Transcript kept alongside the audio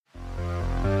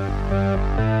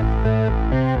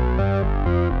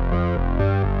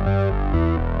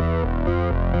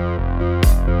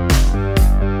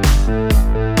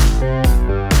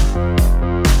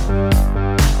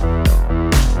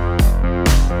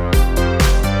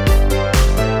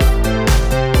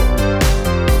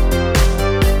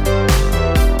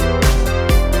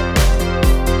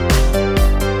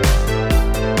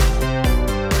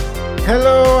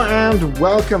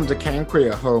Welcome to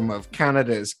CanQueer, home of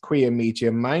Canada's queer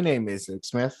media. My name is Luke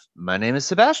Smith. My name is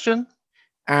Sebastian.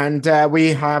 And we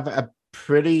have a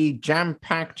pretty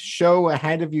jam-packed show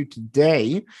ahead of you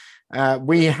today.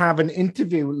 We have an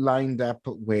interview lined up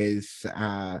with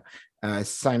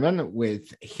Simon,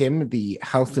 with him, the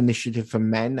Health Initiative for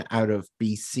Men out of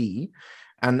BC.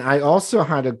 And I also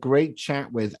had a great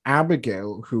chat with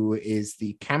Abigail, who is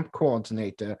the camp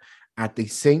coordinator at the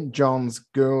St. John's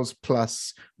Girls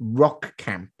Plus Rock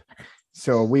Camp.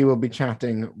 So we will be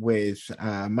chatting with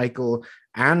Michael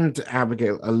and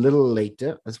Abigail a little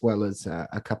later, as well as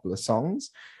a couple of songs.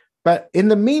 But in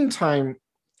the meantime,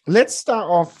 let's start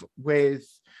off with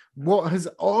what has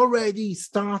already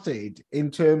started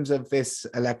in terms of this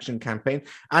election campaign.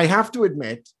 I have to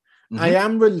admit, I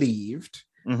am relieved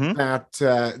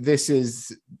that this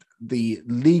is the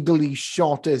legally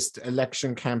shortest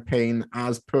election campaign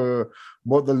as per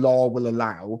what the law will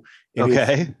allow. It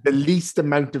is the least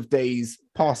amount of days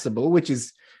possible, which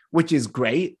is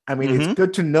great. I mean, it's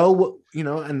good to know what,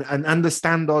 and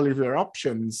understand all of your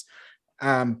options.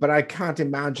 But I can't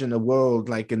imagine a world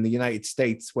like in the United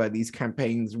States where these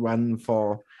campaigns run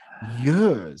for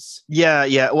years.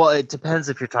 Yeah. Well, it depends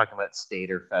if you're talking about state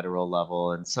or federal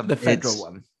level, and The federal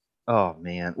one. Oh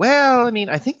man. Well, I mean,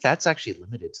 I think that's actually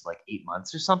limited to like 8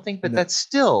 months or something, but that's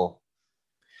still.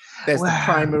 There's the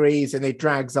primaries, and it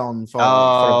drags on for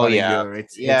about a year.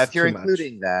 It's if you're too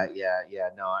including much.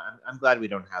 that, no, I'm glad we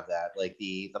don't have that. Like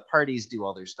the parties do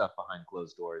all their stuff behind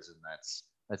closed doors, and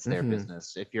that's their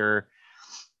business. If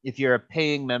you're a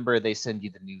paying member, they send you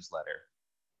the newsletter,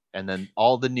 and then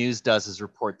all the news does is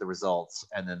report the results,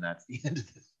 and then that's the end of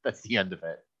it. That's the end of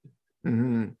it.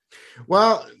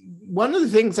 Well, one of the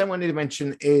things I wanted to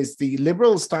mention is the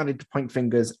Liberals started to point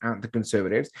fingers at the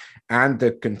Conservatives, and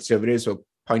the Conservatives were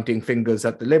pointing fingers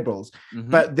at the Liberals.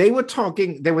 But they were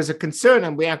talking, there was a concern,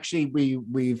 and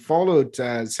we followed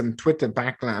some Twitter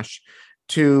backlash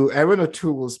to Erin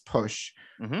O'Toole's push,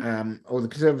 or the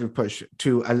Conservative push,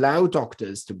 to allow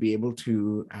doctors to be able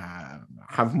to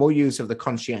have more use of the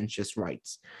conscientious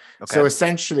rights. So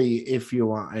essentially, if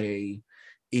you are a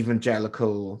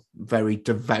evangelical, very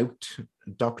devout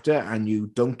doctor and you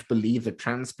don't believe that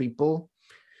trans people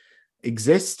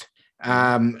exist,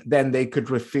 then they could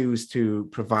refuse to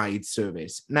provide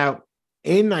service. Now,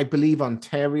 in, I believe,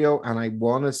 Ontario, and I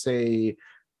want to say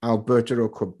Alberta or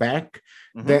Quebec,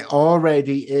 there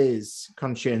already is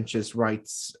conscientious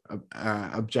rights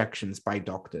objections by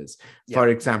doctors. For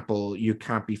example, you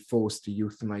can't be forced to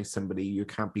euthanize somebody. You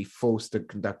can't be forced to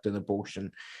conduct an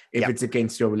abortion if it's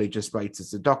against your religious rights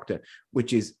as a doctor,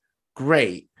 which is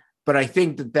great. But I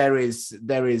think that there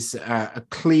is a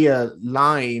clear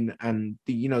line, and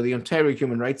the Ontario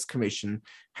Human Rights Commission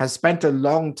has spent a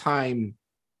long time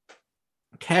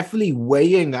carefully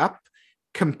weighing up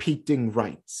competing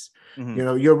rights.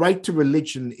 Your right to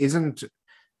religion isn't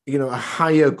a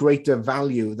higher, greater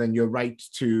value than your right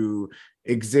to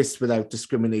exist without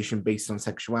discrimination based on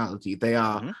sexuality. They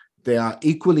are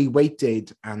equally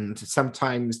weighted, and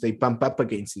sometimes they bump up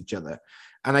against each other.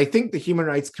 And I think the Human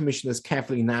Rights Commission has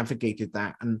carefully navigated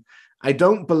that. And I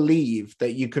don't believe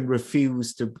that you can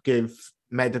refuse to give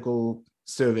medical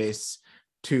service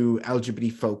to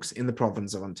LGBT folks in the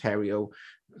province of Ontario,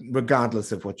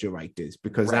 regardless of what your right is,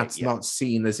 because that's not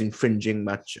seen as infringing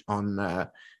much on the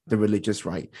religious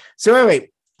right. So anyway,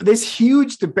 this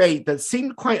huge debate that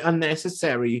seemed quite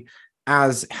unnecessary,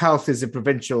 as health is a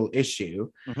provincial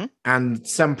issue, and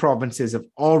some provinces have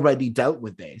already dealt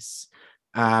with this.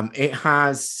 It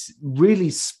has really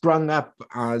sprung up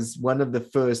as one of the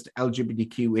first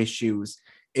LGBTQ issues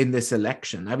in this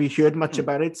election. Have you heard much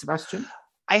about it, Sebastian?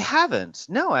 I haven't.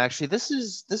 No, actually, this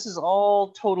is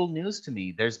all total news to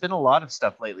me. There's been a lot of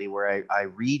stuff lately where I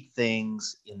read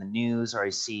things in the news, or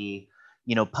I see,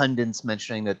 pundits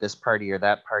mentioning that this party or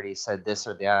that party said this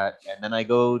or that, and then I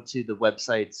go to the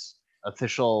website's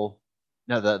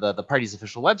the party's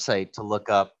official website to look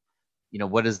up,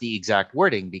 what is the exact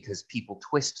wording, because people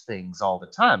twist things all the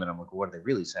time, and I'm like, what are they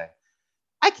really saying?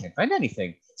 I can't find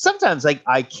anything. Sometimes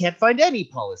I can't find any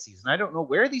policies, and I don't know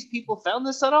where these people found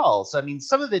this at all. So, I mean,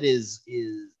 some of it is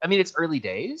it's early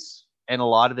days, and a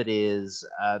lot of it is,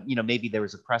 maybe there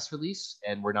was a press release,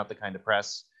 and we're not the kind of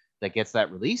press that gets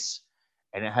that release,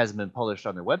 and it hasn't been published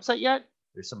on their website yet.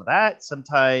 There's some of that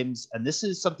sometimes, and this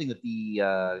is something that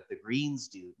the Greens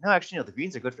do. No, actually, no, the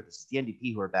Greens are good for this. It's the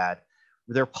NDP who are bad.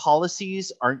 Their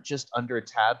policies aren't just under a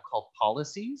tab called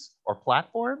policies or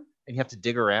platform, and you have to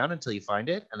dig around until you find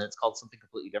it, and then it's called something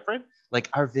completely different, like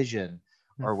our vision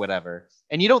or whatever.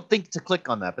 And you don't think to click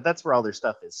on that, but that's where all their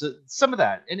stuff is. So some of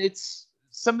that, and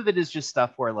some of it is just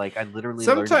stuff where, like, I literally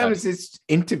sometimes it's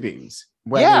interviews.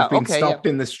 where Yeah. they've been Okay. Yeah. stopped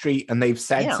in the street and they've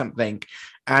said Yeah. something.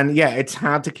 And yeah, it's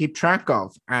hard to keep track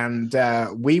of. And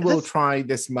we will try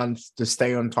this month to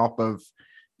stay on top of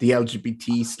the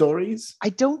LGBT stories. I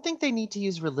don't think they need to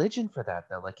use religion for that,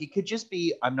 though. Like, it could just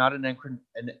be, I'm not an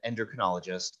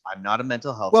endocrinologist. I'm not a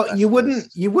mental health Well,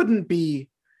 specialist. you wouldn't be.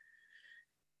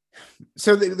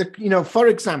 So for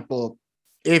example,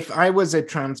 if I was a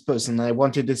trans person and I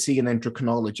wanted to see an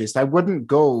endocrinologist, I wouldn't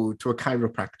go to a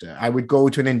chiropractor. I would go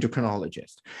to an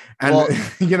endocrinologist. And Well,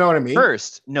 you know what I mean?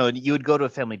 First, no, you would go to a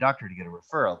family doctor to get a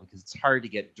referral because it's hard to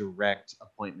get direct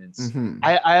appointments.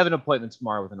 I have an appointment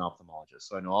tomorrow with an ophthalmologist,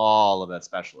 so I know all about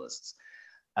specialists.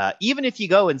 Even if you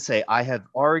go and say, I have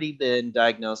already been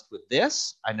diagnosed with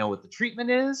this, I know what the treatment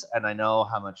is, and I know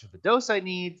how much of a dose I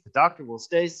need, the doctor will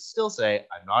still say,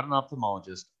 I'm not an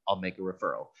ophthalmologist, I'll make a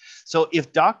referral. So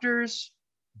if doctors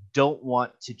don't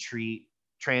want to treat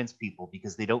trans people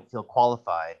because they don't feel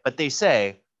qualified, but they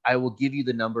say, I will give you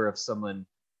the number of someone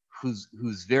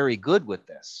who's very good with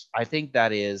this, I think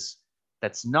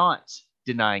that's not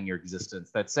denying your existence.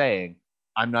 That's saying,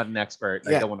 I'm not an expert.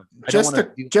 Yeah. I don't want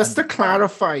to. Just to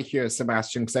clarify here,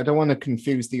 Sebastian, because I don't want to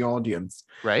confuse the audience.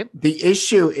 Right. The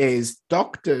issue is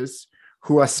doctors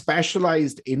who are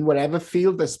specialized in whatever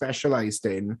field they're specialized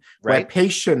in, where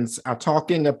patients are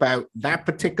talking about that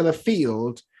particular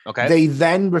field. Okay. They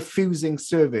then refusing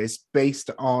service based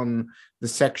on the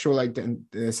sexual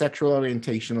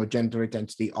orientation or gender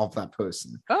identity of that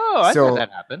person. Oh, I thought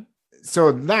that happened.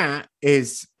 So that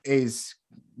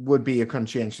would be a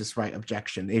conscientious right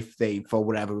objection if they, for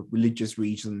whatever religious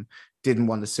reason, didn't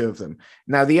want to serve them.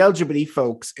 Now, the LGBT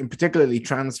folks, and particularly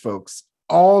trans folks,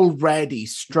 already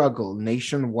struggle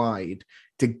nationwide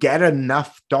to get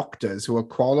enough doctors who are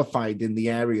qualified in the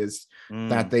areas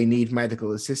that they need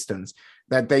medical assistance,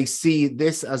 that they see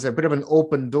this as a bit of an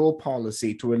open door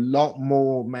policy to a lot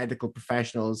more medical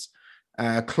professionals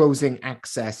closing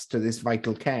access to this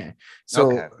vital care.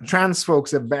 So trans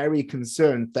folks are very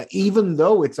concerned that even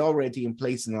though it's already in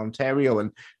place in Ontario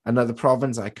and another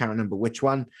province, I can't remember which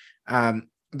one,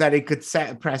 that it could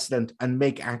set a precedent and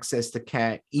make access to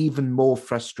care even more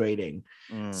frustrating.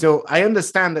 So I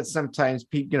understand that sometimes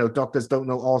doctors don't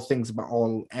know all things about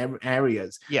all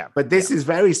areas. Yeah. But this is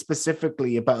very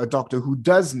specifically about a doctor who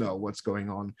does know what's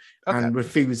going on and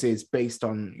refuses based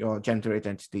on your gender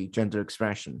identity, gender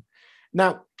expression.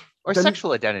 Now, or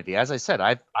sexual identity. As I said,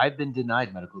 I've been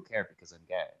denied medical care because I'm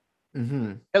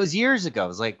gay. That was years ago. It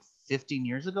was like 15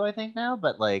 years ago, I think now,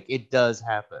 but like it does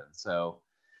happen. So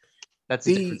that's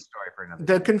a different story for another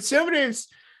day. The Conservatives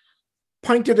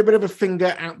pointed a bit of a finger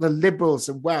at the Liberals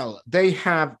as well. They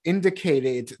have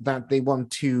indicated that they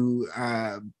want to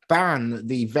ban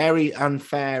the very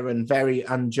unfair and very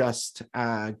unjust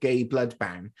gay blood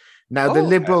ban. Now, the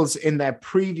Liberals in their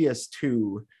previous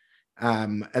two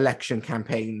election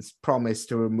campaigns promised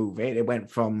to remove it. It went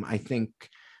from, I think,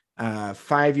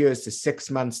 5 years to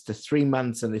 6 months to 3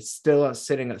 months, and it's still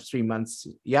sitting at 3 months.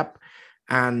 Yep.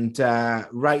 And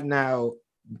right now,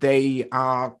 they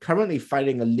are currently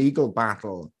fighting a legal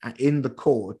battle in the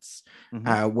courts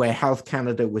where Health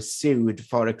Canada was sued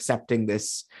for accepting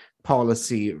this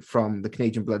policy from the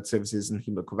Canadian Blood Services and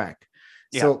Hemo-Quebec.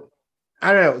 Yeah. So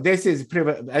I don't know. This is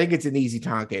I think it's an easy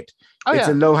target. It's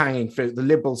a low-hanging fruit. The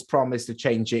Liberals promised to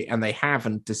change it, and they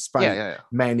haven't, despite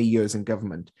many years in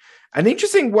government. An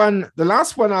interesting one, the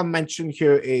last one I'll mention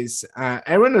here is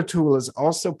Erin O'Toole has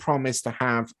also promised to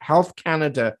have Health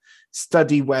Canada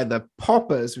study whether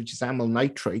poppers, which is amyl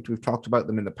nitrate, we've talked about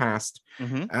them in the past,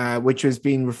 which has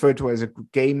been referred to as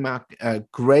a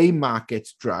grey market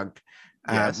drug,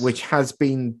 which has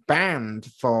been banned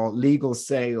for legal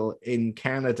sale in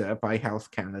Canada by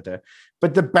Health Canada.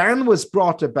 But the ban was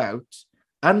brought about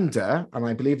under, and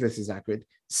I believe this is accurate,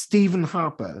 Stephen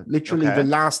Harper. Literally the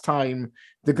last time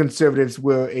the Conservatives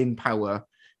were in power,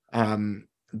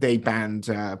 they banned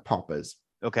poppers.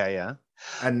 Okay, yeah.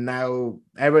 And now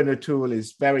Erin O'Toole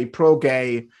is very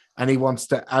pro-gay and he wants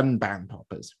to unban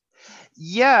poppers.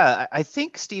 Yeah, I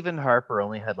think Stephen Harper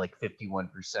only had like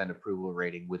 51% approval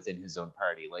rating within his own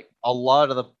party. Like a lot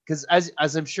of because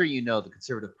as I'm sure you know, the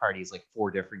Conservative Party is like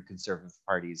 4 different Conservative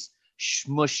parties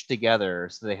smushed together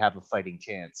so they have a fighting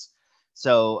chance.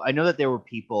 So I know that there were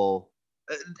people,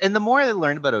 and the more I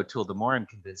learned about O'Toole, the more I'm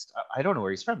convinced. I don't know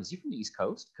where he's from. Is he from the East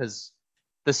Coast? Because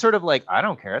the sort of like, I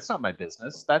don't care, it's not my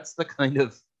business. That's the kind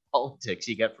of politics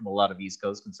you get from a lot of East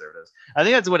Coast conservatives. I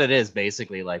think that's what it is,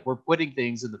 basically. Like, we're putting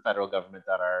things in the federal government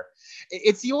that are,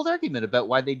 it's the old argument about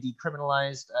why they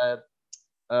decriminalized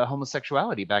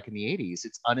homosexuality back in the 80s.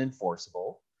 It's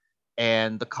unenforceable,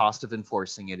 and the cost of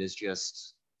enforcing it is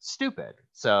just stupid.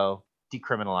 So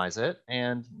decriminalize it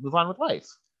and move on with life.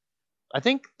 I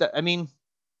think that, I mean,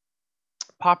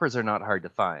 poppers are not hard to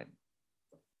find.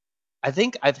 I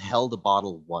think I've held a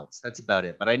bottle once. That's about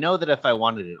it. But I know that if I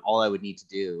wanted it, all I would need to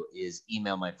do is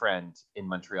email my friend in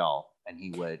Montreal and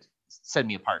he would send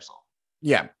me a parcel.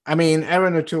 Yeah. I mean,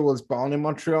 Erin O'Toole was born in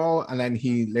Montreal and then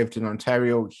he lived in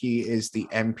Ontario. He is the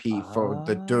MP for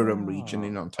the Durham region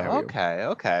in Ontario.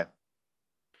 Okay.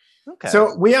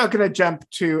 So we are going to jump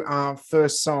to our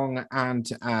first song and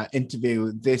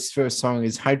interview. This first song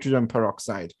is Hydrogen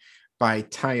Peroxide by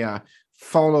Taya,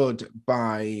 followed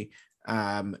by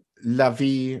La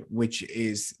Vie, which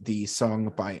is the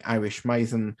song by Irish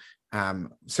Maiden.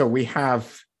 So we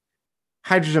have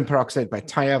Hydrogen Peroxide by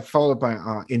Taya, followed by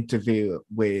our interview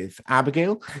with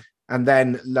Abigail, and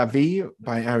then La Vie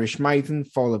by Irish Maiden,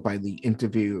 followed by the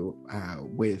interview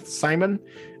with Simon,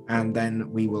 and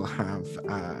then we will have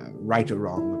Right or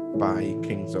Wrong by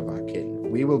Kings of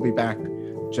Akin. We will be back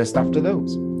just after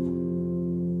those.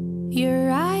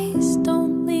 Your eyes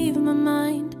don't leave my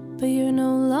mind, but you're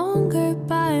no longer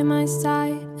by my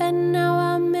side, and now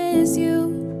I miss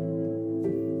you.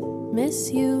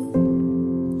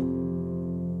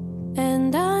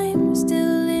 And I'm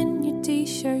still in your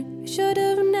t-shirt. I should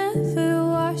have never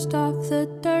washed off the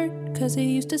dirt, 'cause it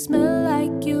used to smell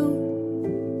like you,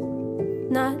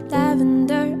 not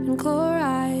lavender and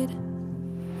chloride.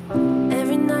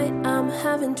 Every night I'm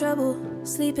having trouble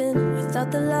sleeping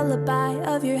without the lullaby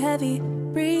of your heavy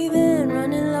breathing,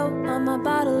 running low on my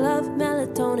bottle of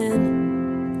melatonin.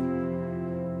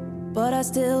 But I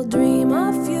still dream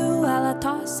of you while I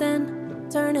toss and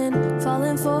turning,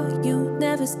 falling for you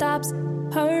never stops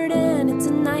hurting. It's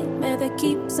a nightmare that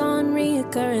keeps on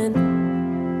reoccurring.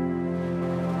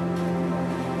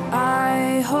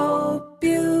 I hope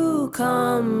you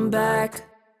come back.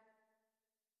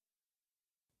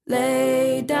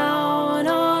 Lay down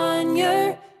on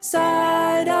your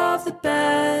side of the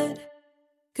bed,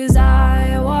 'cause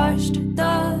I washed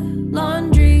the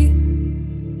laundry,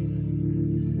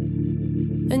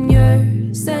 and your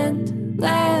scent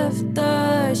left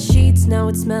the sheets. Now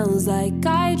it smells like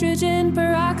hydrogen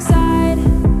peroxide.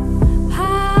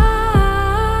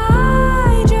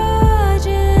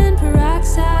 Hydrogen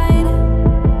peroxide.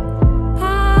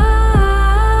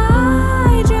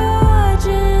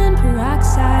 Hydrogen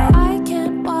peroxide. I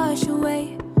can't wash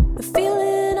away the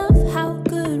feeling of how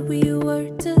good we were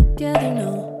together,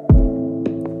 no.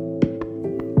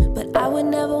 But I would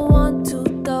never want to,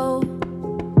 though.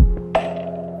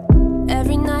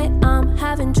 Every night I'm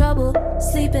having trouble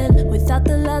sleeping without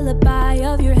the lullaby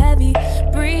of your heavy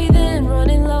breathing,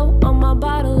 running low on my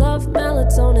bottle of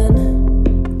melatonin.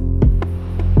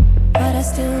 But I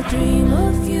still dream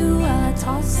of you while I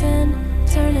toss and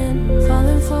turning,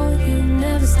 falling for you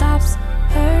never stops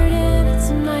hurting. It's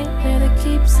a nightmare that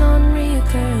keeps on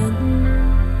reoccurring.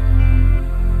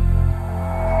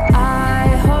 I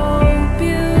hope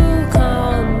you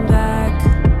come back.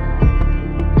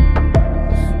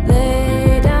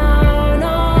 Lay down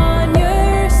on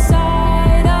your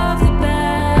side of the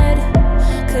bed,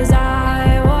 'cause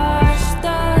I washed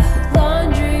the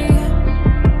laundry,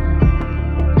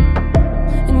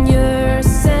 and your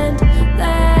scent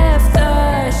left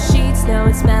the sheets. Now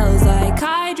it smells like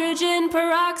hydrogen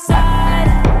peroxide.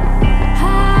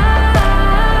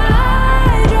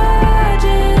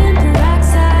 Hydrogen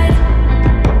peroxide.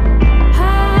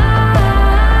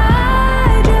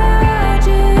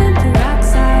 Hydrogen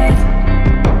peroxide.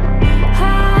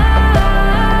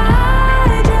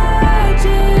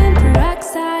 Hydrogen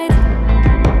peroxide.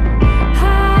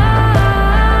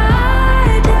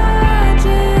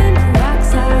 Hydrogen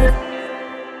peroxide.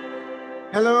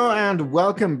 Hello and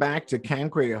welcome back to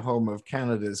CanQueer, home of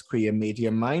Canada's queer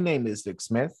media. My name is Luke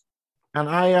Smith, and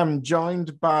I am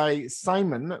joined by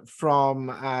Simon from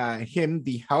HIM,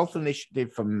 the Health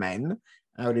Initiative for Men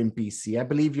out in BC. I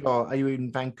believe are you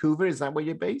in Vancouver? Is that where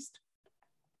you're based?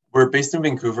 We're based in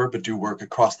Vancouver, but do work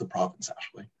across the province,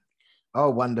 actually. Oh,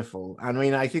 wonderful. I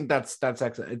mean, I think that's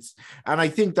excellent. And I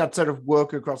think that sort of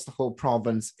work across the whole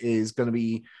province is going to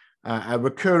be a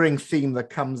recurring theme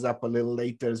that comes up a little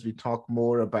later as we talk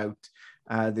more about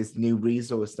this new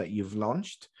resource that you've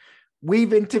launched.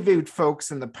 We've interviewed folks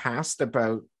in the past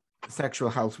about sexual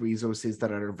health resources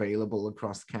that are available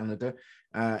across Canada.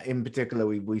 In particular,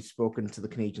 we've spoken to the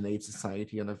Canadian AIDS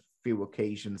Society on a few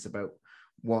occasions about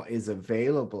what is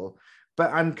available.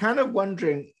 But I'm kind of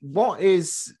wondering, what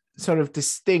is sort of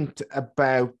distinct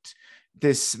about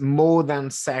this More Than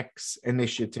Sex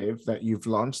initiative that you've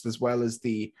launched, as well as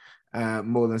the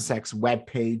More Than Sex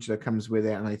webpage that comes with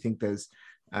it? And I think there's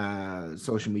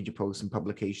social media posts and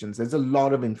publications. There's a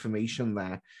lot of information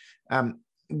there.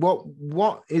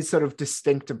 what is sort of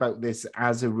distinct about this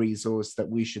as a resource that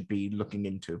we should be looking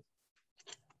into?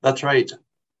 That's right.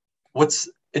 What's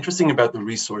interesting about the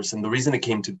resource, and the reason it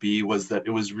came to be, was that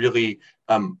it was really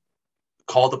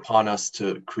called upon us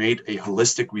to create a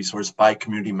holistic resource by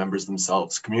community members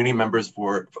themselves, community members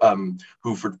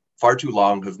who for far too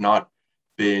long have not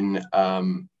been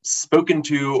spoken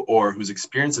to, or whose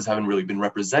experiences haven't really been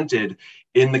represented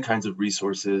in the kinds of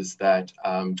resources that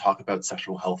talk about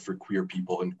sexual health for queer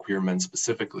people and queer men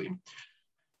specifically.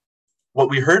 What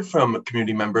we heard from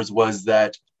community members was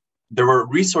that there were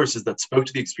resources that spoke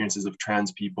to the experiences of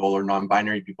trans people or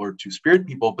non-binary people or two-spirit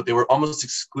people, but they were almost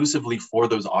exclusively for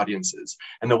those audiences.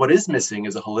 And that what is missing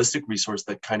is a holistic resource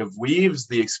that kind of weaves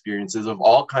the experiences of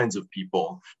all kinds of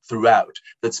people throughout,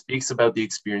 that speaks about the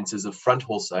experiences of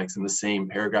frontal sex in the same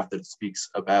paragraph that speaks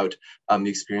about the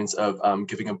experience of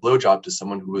giving a blowjob to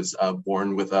someone who was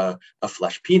born with a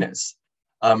flesh penis.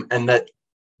 And that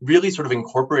really sort of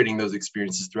incorporating those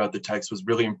experiences throughout the text was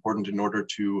really important in order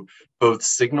to both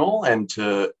signal and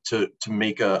to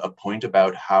make a point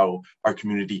about how our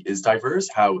community is diverse,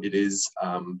 how it is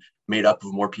made up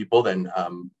of more people than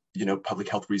public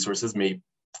health resources may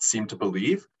seem to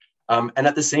believe, and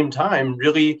at the same time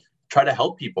really try to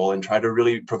help people and try to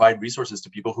really provide resources to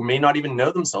people who may not even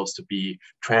know themselves to be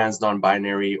trans,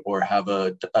 non-binary, or have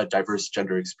a diverse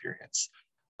gender experience.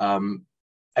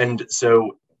 And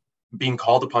so being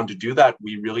called upon to do that,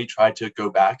 we really tried to go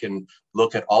back and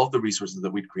look at all of the resources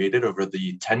that we'd created over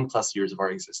the 10 plus years of our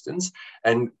existence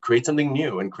and create something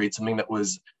new and create something that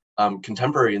was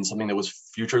contemporary and something that was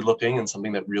future looking and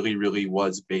something that really, really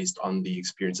was based on the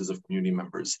experiences of community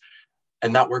members.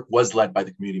 And that work was led by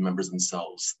the community members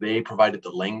themselves. They provided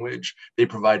the language, they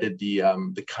provided the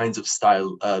kinds of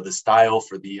style, the style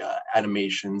for the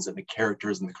animations and the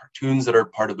characters and the cartoons that are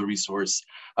part of the resource.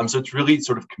 So it's really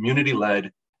sort of community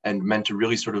led and meant to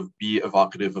really sort of be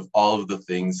evocative of all of the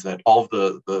things that all of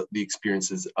the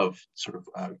experiences of sort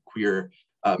of queer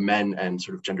men and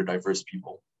sort of gender diverse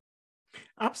people.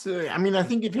 Absolutely. I mean, I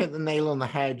think you've hit the nail on the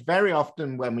head. Very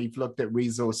often when we've looked at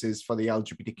resources for the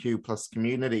LGBTQ plus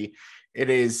community, it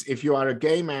is, if you are a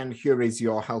gay man, here is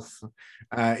your health.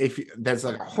 There's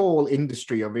a whole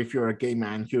industry of, if you're a gay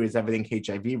man, here is everything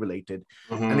HIV related.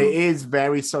 Mm-hmm. And it is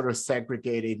very sort of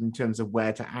segregated in terms of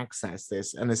where to access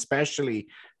this. And especially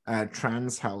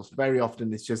trans health, very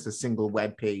often it's just a single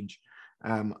web page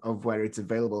of where it's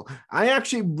available. I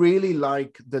actually really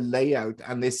like the layout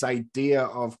and this idea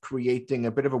of creating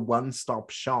a bit of a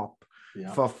one-stop shop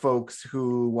for folks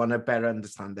who want to better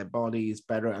understand their bodies,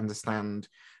 better understand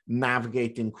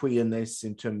navigating queerness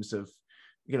in terms of,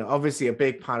 obviously a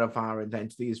big part of our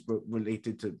identity is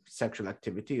related to sexual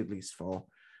activity, at least for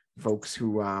folks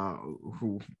who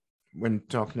when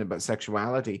talking about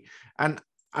sexuality. And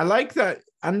I like that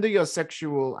under your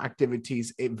sexual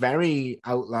activities, it very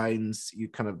outlines you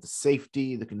kind of the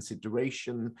safety, the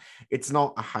consideration. It's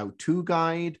not a how-to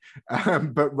guide,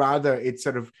 but rather it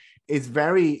sort of is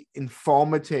very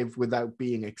informative without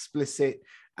being explicit.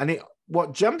 And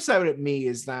what jumps out at me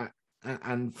is that,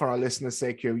 and for our listeners'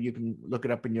 sake, you can look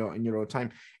it up in your own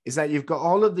time, is that you've got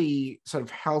all of the sort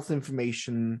of health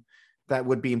information that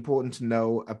would be important to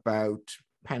know about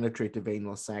penetrative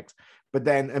anal sex, but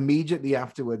then immediately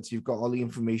afterwards you've got all the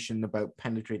information about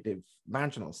penetrative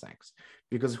vaginal sex,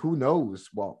 because who knows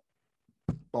what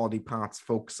body parts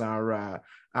folks are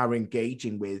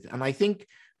engaging with. And I think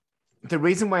the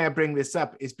reason why I bring this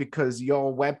up is because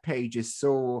your webpage is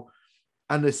so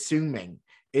unassuming,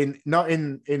 not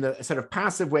in a sort of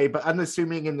passive way, but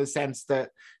unassuming in the sense that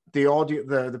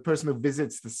the person who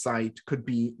visits the site could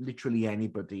be literally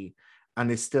anybody and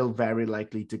is still very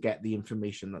likely to get the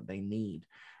information that they need.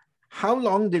 How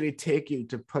long did it take you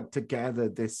to put together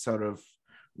this sort of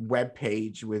web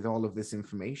page with all of this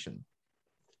information?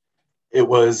 It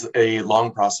was a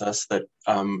long process that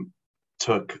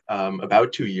took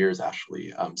about 2 years,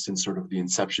 actually, since sort of the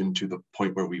inception to the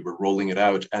point where we were rolling it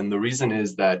out. And the reason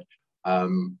is that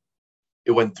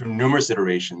it went through numerous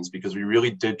iterations, because we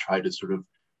really did try to sort of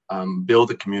build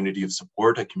a community of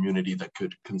support, a community that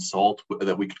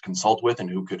we could consult with, and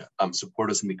who could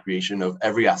support us in the creation of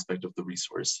every aspect of the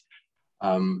resource.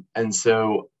 And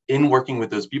so in working with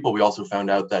those people, we also found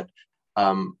out that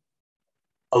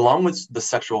along with the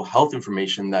sexual health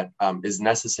information that is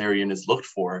necessary and is looked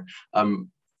for,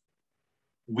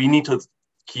 we need to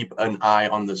keep an eye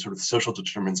on the sort of social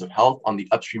determinants of health, on the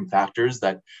upstream factors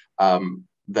that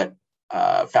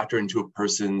factor into a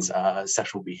person's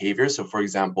sexual behavior. So for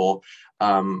example,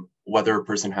 whether a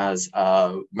person has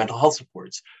mental health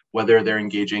supports, whether they're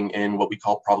engaging in what we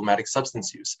call problematic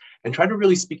substance use, and try to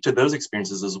really speak to those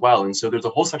experiences as well. And so there's a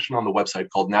whole section on the website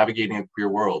called Navigating a Queer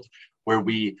World, where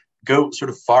we go sort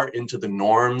of far into the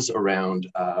norms around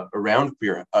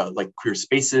queer, like queer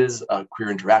spaces,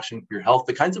 queer interaction, queer health,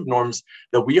 the kinds of norms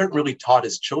that we aren't really taught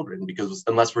as children, because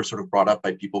unless we're sort of brought up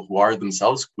by people who are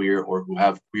themselves queer or who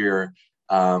have queer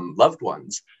loved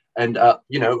ones. And,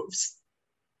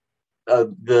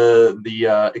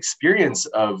 the experience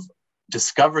of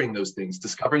discovering those things,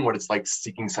 discovering what it's like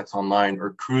seeking sex online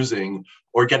or cruising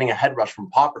or getting a head rush from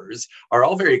poppers are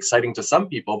all very exciting to some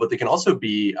people, but they can also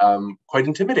be quite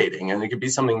intimidating, and it can be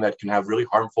something that can have really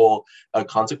harmful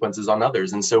consequences on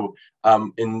others. And so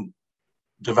in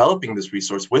developing this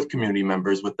resource with community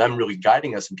members, with them really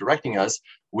guiding us and directing us,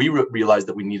 we realized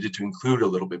that we needed to include a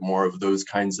little bit more of those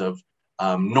kinds of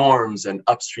norms and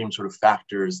upstream sort of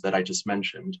factors that I just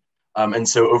mentioned. And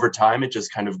so over time, it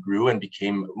just kind of grew and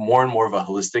became more and more of a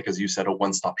holistic, as you said, a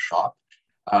one-stop shop.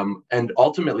 And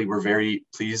ultimately, we're very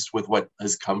pleased with what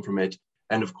has come from it.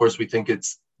 And of course, we think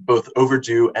it's both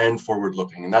overdue and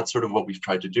forward-looking. And that's sort of what we've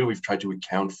tried to do. We've tried to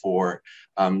account for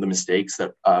the mistakes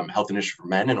that Health Initiative for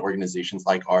Men and organizations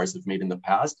like ours have made in the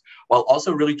past, while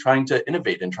also really trying to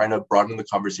innovate and trying to broaden the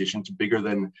conversation to bigger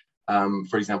than,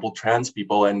 for example, trans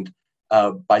people and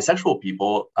bisexual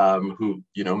people who,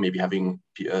 maybe having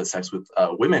sex with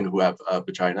women who have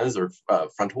vaginas or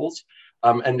frontals,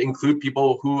 and include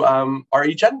people who are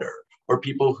agender, or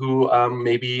people who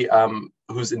maybe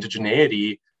whose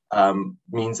indigeneity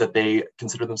means that they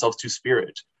consider themselves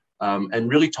two-spirit, and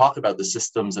really talk about the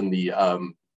systems and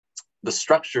the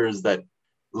structures that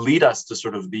lead us to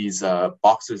sort of these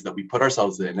boxes that we put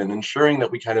ourselves in, and ensuring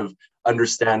that we kind of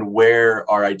understand where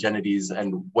our identities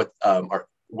and what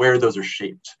where those are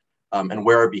shaped, and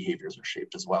where our behaviors are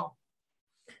shaped as well.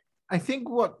 I think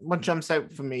what jumps out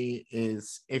for me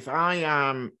is if I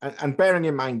am, and bearing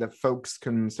in mind that folks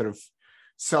can sort of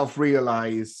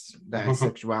self-realize their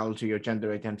sexuality or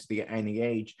gender identity at any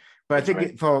age, but I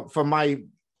think for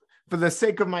the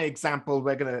sake of my example,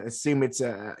 we're going to assume it's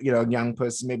a young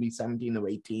person, maybe 17 or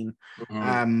 18.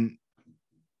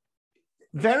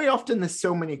 Very often there's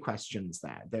so many questions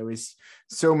there. There is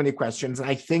so many questions. And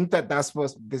I think that that's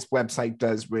what this website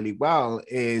does really well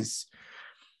is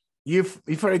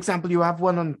for example, you have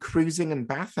one on cruising and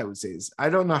bathhouses. I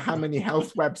don't know how many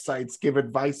health websites give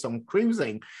advice on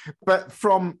cruising, but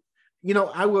from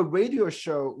our radio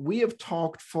show, we have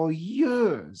talked for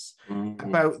years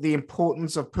about the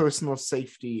importance of personal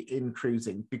safety in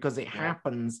cruising, because it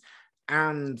happens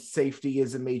and safety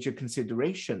is a major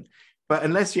consideration. But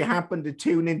unless you happen to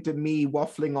tune into me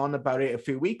waffling on about it a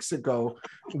few weeks ago,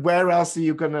 where else are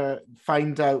you going to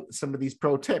find out some of these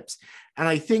pro tips? And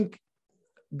I think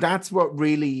that's what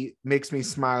really makes me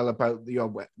smile about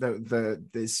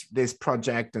this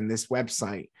project and this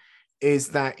website, is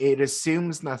that it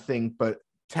assumes nothing but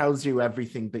tells you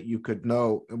everything that you could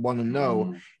want to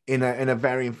know in a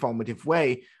very informative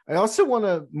way. I also want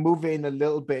to move in a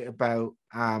little bit about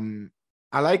I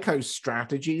like how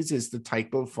strategies is the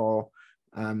title for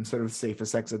sort of safer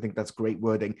sex. I think that's great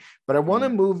wording. But I want to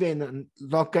move in and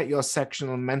look at your section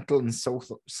on mental and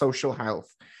social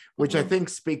health, which I think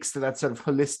speaks to that sort of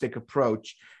holistic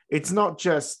approach. It's not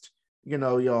just,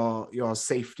 your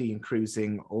safety in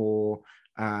cruising or,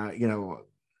 the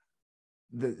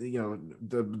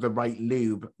right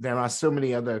lube. There are so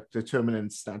many other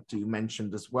determinants that you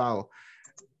mentioned as well.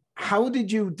 How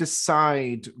did you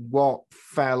decide what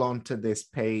fell onto this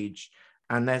page?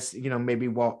 And that's, maybe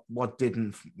what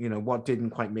didn't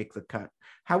quite make the cut.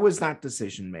 How was that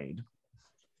decision made?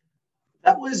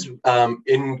 That was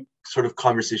in sort of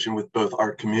conversation with both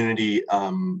our community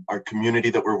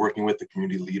that we're working with, the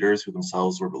community leaders who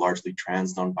themselves were largely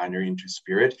trans, non-binary, and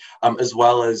two-spirit, as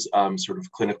well as sort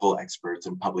of clinical experts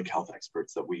and public health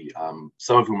experts that we,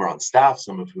 some of whom are on staff,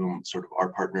 some of whom sort of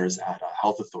are partners at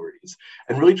health authorities,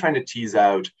 and really trying to tease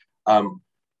out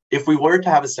if we were to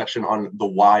have a section on the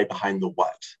why behind the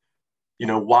what.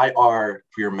 Why are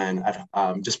queer men at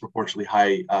disproportionately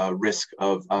high risk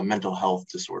of mental health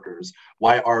disorders?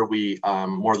 Why are we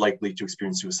more likely to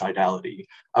experience suicidality?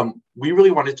 We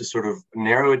really wanted to sort of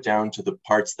narrow it down to the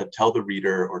parts that tell the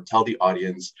reader or tell the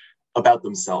audience about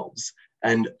themselves,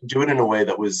 and do it in a way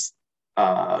that was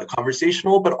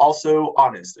conversational, but also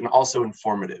honest and also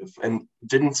informative, and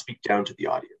didn't speak down to the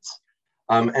audience.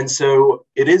 And so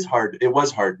it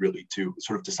was hard really to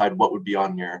sort of decide what would be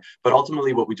on here. But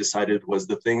ultimately what we decided was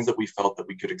the things that we felt that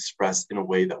we could express in a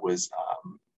way that was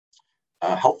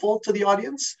helpful to the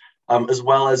audience, as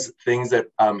well as things that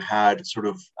had sort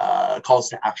of calls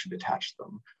to action attached to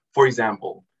them. For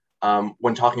example,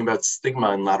 when talking about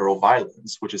stigma and lateral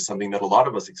violence, which is something that a lot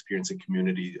of us experience in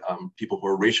community, people who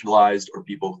are racialized or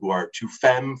people who are too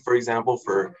femme, for example,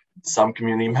 for some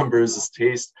community members'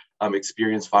 taste,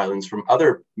 experience violence from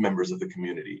other members of the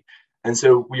community. And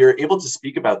so we are able to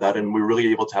speak about that, and we're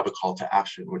really able to have a call to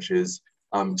action, which is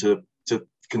to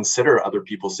consider other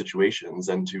people's situations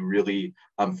and to really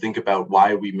think about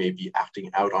why we may be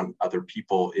acting out on other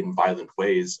people in violent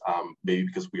ways, maybe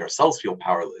because we ourselves feel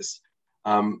powerless.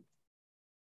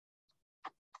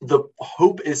 The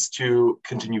hope is to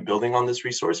continue building on this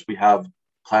resource. We have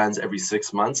plans every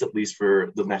 6 months, at least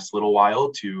for the next little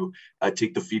while, to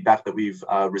take the feedback that we've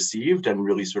received and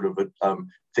really sort of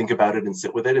think about it and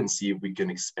sit with it and see if we can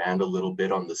expand a little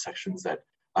bit on the sections that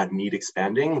need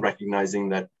expanding, recognizing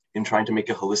that in trying to make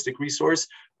a holistic resource,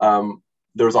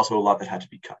 there was also a lot that had to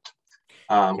be cut,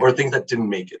 or things that didn't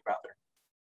make it, rather.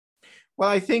 Well,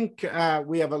 I think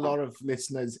we have a lot of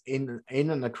listeners in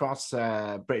and across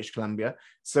British Columbia.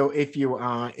 So if you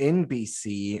are in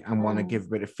BC and want to give a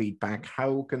bit of feedback,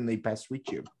 how can they best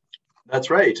reach you?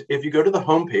 That's right. If you go to the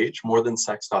homepage,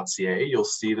 morethansex.ca, you'll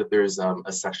see that there's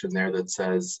a section there that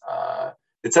says,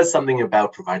 it says something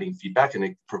about providing feedback, and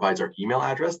it provides our email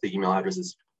address. The email address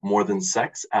is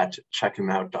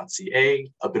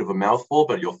morethansex@checkhimout.ca. A bit of a mouthful,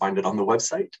 but you'll find it on the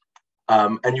website.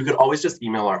 And you could always just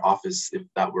email our office if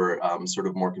that were sort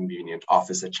of more convenient,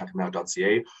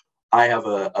 office@checkhimout.ca. I have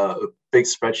a big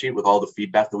spreadsheet with all the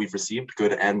feedback that we've received,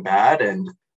 good and bad, and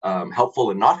helpful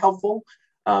and not helpful,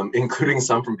 including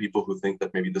some from people who think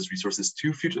that maybe this resource is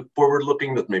too future forward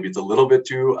looking, that maybe it's a little bit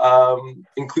too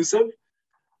inclusive,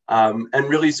 and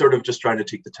really sort of just trying to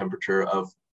take the temperature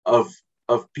of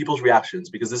people's reactions,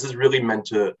 because this is really meant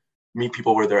to meet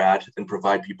people where they're at and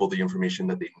provide people the information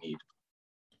that they need.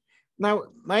 Now,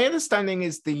 my understanding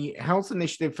is the Health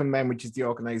Initiative for Men, which is the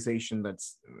organization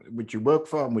which you work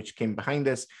for and which came behind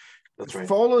us, That's right.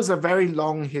 follows a very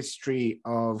long history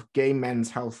of gay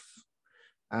men's health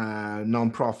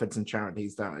nonprofits and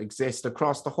charities that exist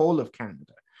across the whole of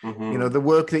Canada. Mm-hmm. You know, the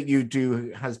work that you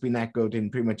do has been echoed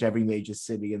in pretty much every major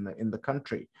city in the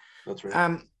country. That's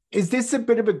right. Is this a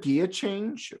bit of a gear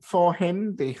change for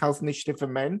him, the Health Initiative for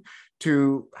Men,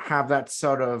 to have that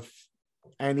sort of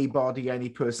any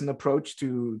person approach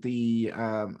to the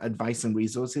advice and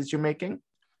resources you're making?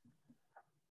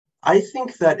 I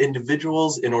think that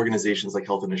individuals in organizations like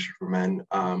Health Initiative for Men,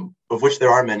 of which there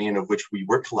are many and of which we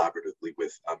work collaboratively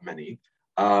with many,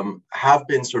 have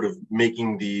been sort of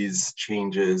making these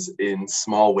changes in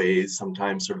small ways,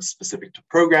 sometimes sort of specific to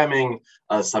programming,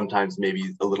 sometimes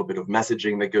maybe a little bit of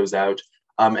messaging that goes out.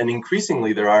 And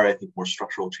increasingly, there are, I think, more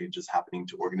structural changes happening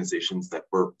to organizations that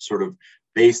were sort of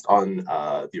based on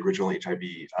the original HIV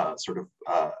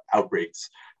outbreaks,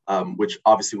 which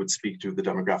obviously would speak to the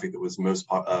demographic that was most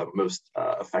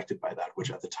affected by that,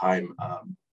 which at the time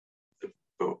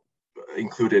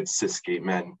included cis gay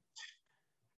men.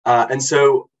 And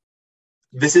so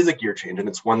this is a gear change, and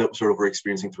it's one that sort of we're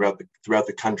experiencing throughout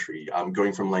the country,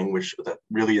 going from language that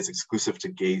really is exclusive to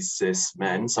gay cis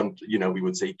men. Some, we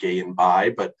would say gay and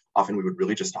bi, but often we would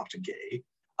really just talk to gay.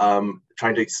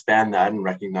 Trying to expand that and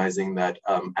recognizing that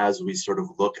as we sort of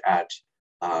look at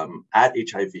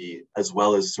HIV, as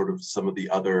well as sort of some of the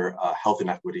other health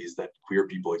inequities that queer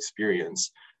people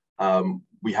experience,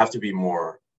 we have to be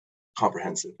more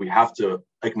comprehensive. We have to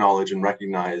acknowledge and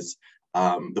recognize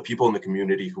the people in the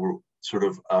community who sort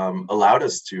of allowed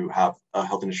us to have a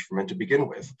Health Initiative for Men to begin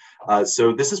with.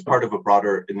 So this is part of a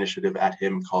broader initiative at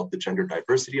HIM called the Gender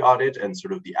Diversity Audit, and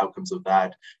sort of the outcomes of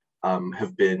that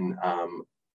have been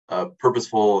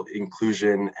purposeful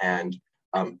inclusion and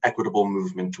equitable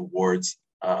movement towards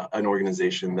an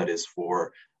organization that is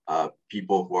for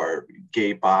people who are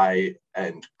gay, bi,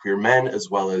 and queer men, as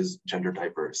well as gender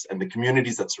diverse, and the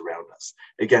communities that surround us.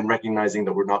 Again, recognizing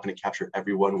that we're not going to capture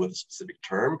everyone with a specific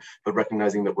term, but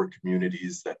recognizing that we're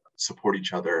communities that support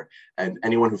each other, and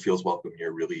anyone who feels welcome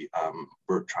here, really,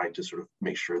 we're trying to sort of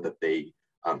make sure that they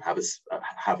have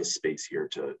a space here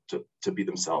to be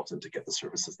themselves and to get the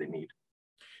services they need.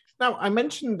 Now, I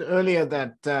mentioned earlier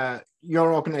that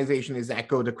your organization is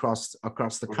echoed across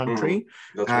the country.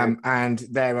 That's right. And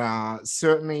there are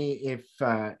certainly,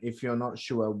 if you're not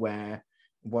sure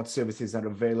what services are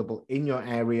available in your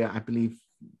area, I believe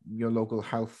your local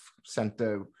health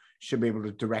center should be able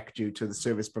to direct you to the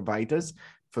service providers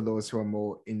for those who are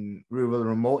more in rural,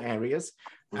 remote areas.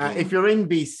 If you're in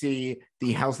BC,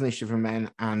 the Health Initiative for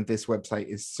Men and this website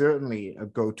is certainly a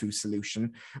go-to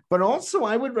solution. But also,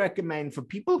 I would recommend for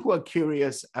people who are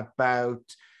curious about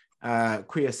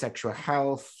queer sexual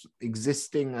health,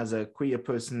 existing as a queer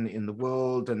person in the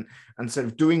world, and sort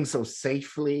of doing so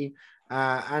safely,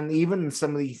 and even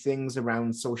some of these things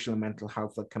around social and mental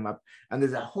health that come up. And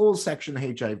there's a whole section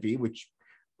of HIV, which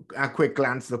at a quick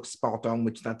glance looks spot on,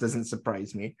 which that doesn't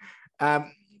surprise me.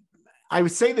 I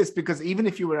would say this because even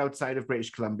if you were outside of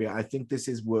British Columbia, I think this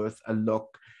is worth a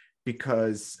look,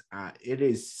 because it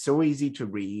is so easy to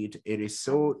read. It is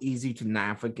so easy to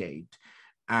navigate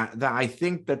that I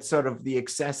think that sort of the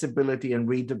accessibility and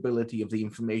readability of the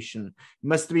information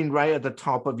must have been right at the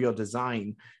top of your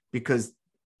design, because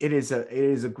it is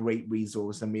a great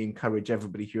resource, and we encourage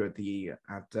everybody here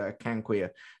at CanQueer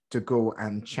to go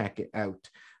and check it out.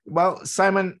 Well,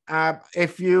 Simon,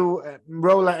 if you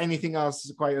roll out anything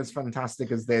else quite as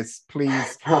fantastic as this,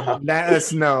 please let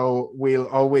us know. We'll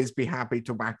always be happy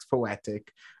to wax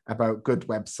poetic about good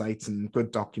websites and good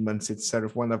documents. It's sort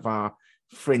of one of our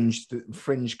fringe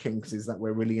kinks, is that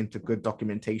we're really into good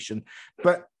documentation.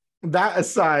 But that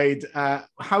aside,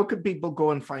 how could people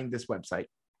go and find this website?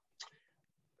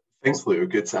 Thanks,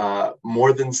 Luke. It's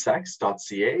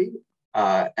morethansex.ca.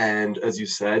 And as you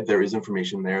said, there is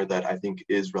information there that I think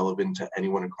is relevant to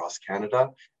anyone across Canada.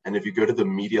 And if you go to the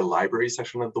media library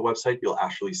section of the website, you'll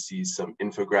actually see some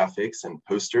infographics and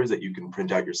posters that you can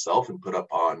print out yourself and put up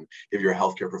on, if you're a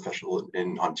healthcare professional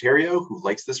in Ontario who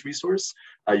likes this resource,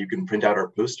 you can print out our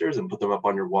posters and put them up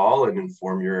on your wall and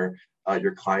inform your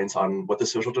clients on what the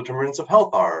social determinants of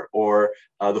health are, or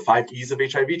the 5 E's of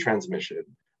HIV transmission.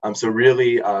 So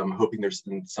really hoping there's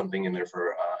something in there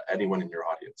for anyone in your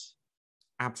audience.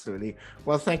 Absolutely.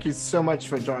 Well, thank you so much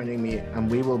for joining me, and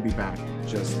we will be back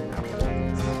just after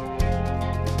this.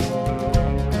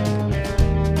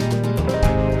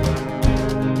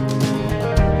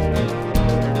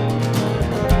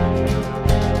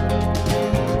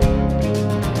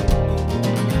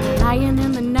 Lying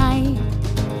in the night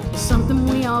is something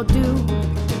we all do,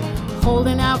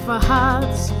 holding out for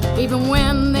hearts even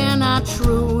when they're not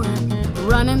true,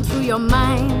 running through your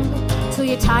mind till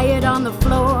you're tired on the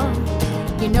floor.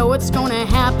 You know it's gonna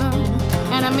happen,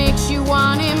 and it makes you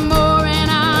want it more.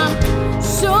 And I'm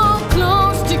so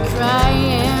close to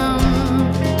crying.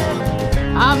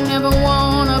 I've never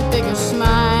worn a bigger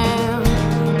smile,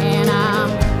 and I'm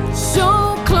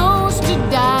so close to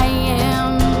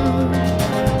dying.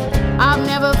 I've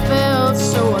never felt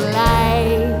so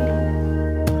alive.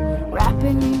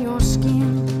 Wrapping in your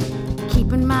skin,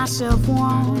 keeping myself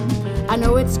warm. I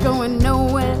know it's going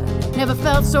nowhere. Never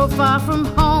felt so far from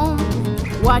home.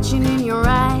 Watching in your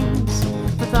eyes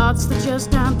for thoughts that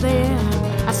just aren't there.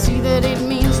 I see that it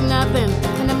means nothing,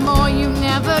 and the more you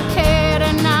never cared.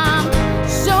 And I'm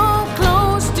so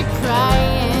close to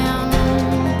crying.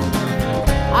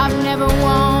 I've never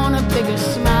worn a bigger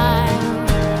smile,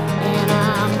 and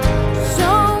I'm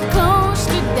so close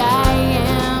to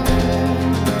dying.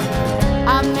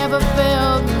 I've never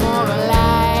felt more alive.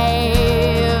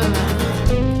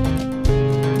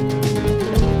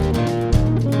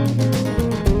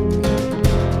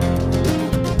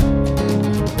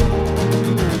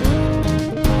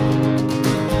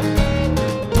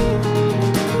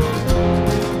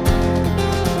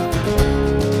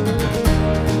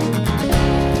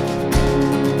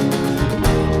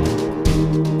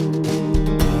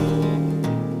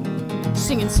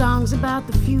 Songs about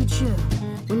the future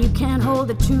when you can't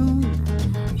hold a tune,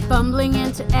 fumbling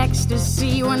into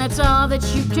ecstasy when it's all that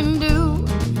you can do,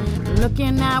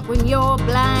 looking out when you're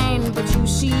blind but you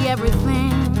see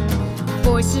everything,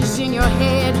 voices in your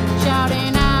head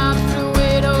shouting out through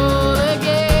it all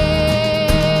again.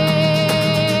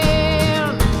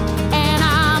 And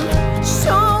I'm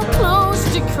so close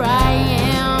to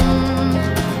crying.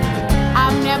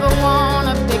 I've never worn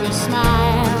a bigger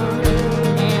smile.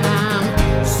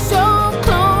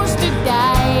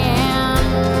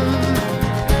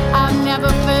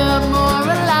 Never felt more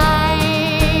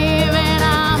alive, and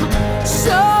I'm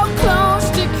so close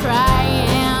to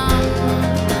crying.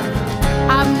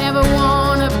 I've never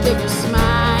worn a bigger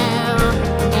smile,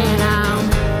 and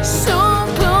I'm so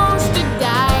close to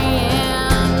dying.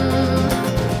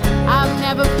 I've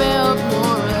never felt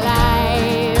more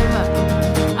alive.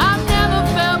 I've never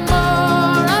felt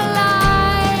more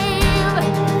alive.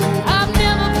 I've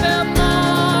never felt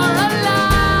more alive.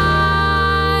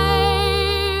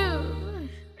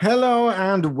 Hello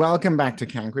and welcome back to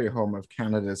CanQueer, home of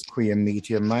Canada's queer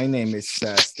media. My name is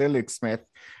still Luke Smith,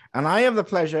 and I have the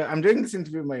pleasure, I'm doing this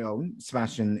interview on my own.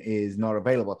 Sebastian is not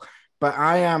available, but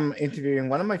I am interviewing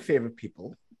one of my favorite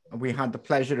people. We had the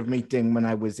pleasure of meeting when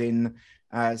I was in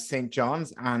St.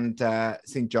 John's, and a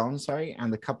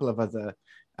couple of other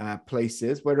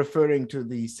places. We're referring to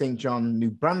the St. John,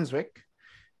 New Brunswick,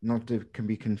 not to can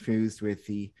be confused with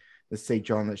the St.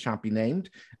 John that shan't be named.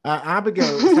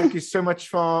 Abigail, thank you so much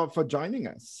for joining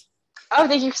us. Oh,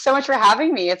 thank you so much for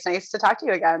having me. It's nice to talk to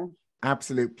you again.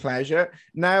 Absolute pleasure.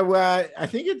 Now, I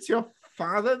think it's your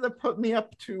father that put me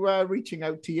up to reaching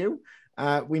out to you.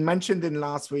 We mentioned in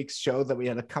last week's show that we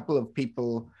had a couple of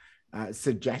people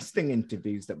suggesting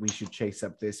interviews that we should chase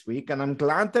up this week. And I'm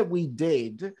glad that we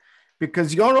did,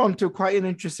 because you're on to quite an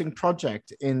interesting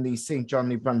project in the St. John,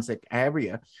 New Brunswick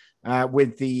area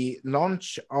with the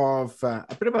launch of a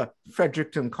bit of a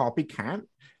Fredericton copycat.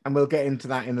 And we'll get into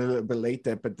that in a little bit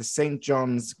later, but the St.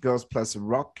 John's Girls Plus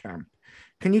Rock Camp.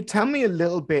 Can you tell me a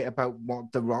little bit about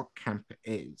what the Rock Camp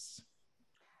is?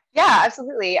 Yeah,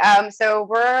 absolutely. So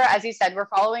as you said, we're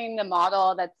following the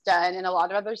model that's done in a lot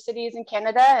of other cities in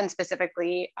Canada, and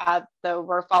specifically,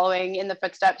 we're following in the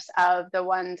footsteps of the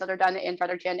ones that are done in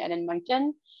Fredericton and in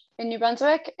Moncton in New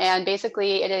Brunswick. And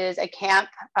basically, it is a camp,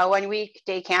 a 1-week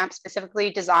day camp specifically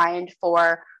designed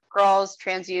for girls,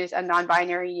 trans youth, and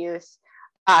non-binary youth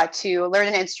to learn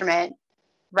an instrument,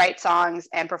 write songs,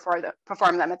 and perform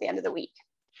them at the end of the week.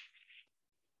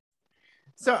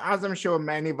 So, as I'm sure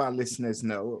many of our listeners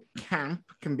know, camp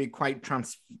can be quite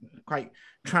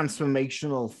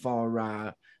transformational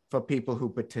for people who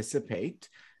participate.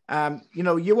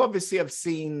 You obviously have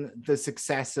seen the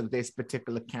success of this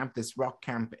particular camp, this rock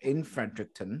camp in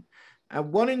Fredericton.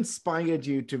 What inspired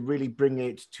you to really bring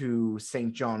it to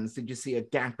St. John's? Did you see a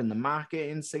gap in the market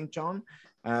in St. John?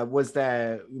 What was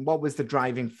the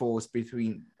driving force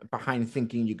behind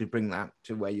thinking you could bring that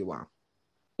to where you are?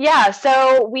 Yeah,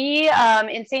 so we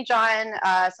in St. John,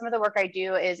 some of the work I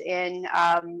do is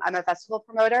I'm a festival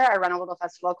promoter. I run a little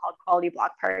festival called Quality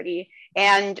Block Party,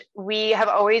 and we've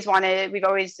always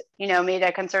made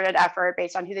a concerted effort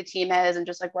based on who the team is and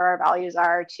just like where our values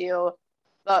are to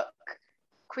book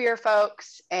queer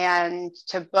folks and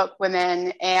to book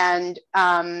women, and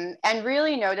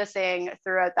really noticing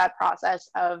throughout that process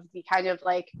of the kind of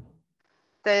like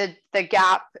the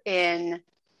gap in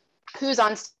who's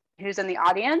in the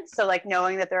audience. So like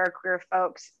knowing that there are queer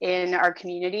folks in our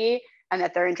community and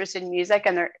that they're interested in music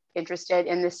and they're interested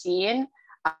in the scene,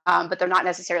 but they're not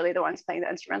necessarily the ones playing the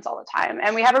instruments all the time.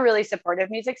 And we have a really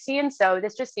supportive music scene. So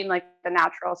this just seemed like the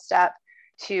natural step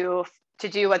to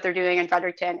do what they're doing in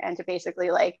Fredericton and to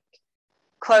basically like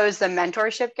close the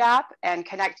mentorship gap and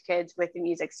connect kids with the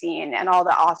music scene and all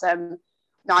the awesome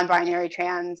non-binary,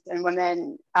 trans, and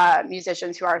women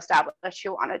musicians who are established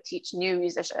who want to teach new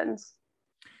musicians.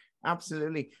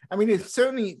 Absolutely. I mean, it's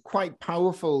certainly quite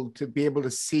powerful to be able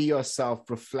to see yourself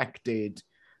reflected,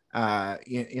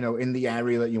 in the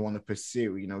area that you want to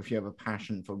pursue. If you have a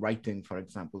passion for writing, for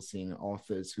example, seeing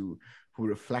authors who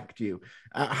reflect you.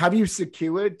 Have you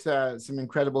secured some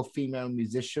incredible female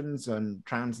musicians and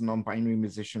trans and non-binary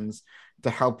musicians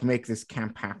to help make this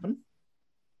camp happen?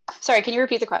 Sorry, can you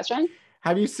repeat the question?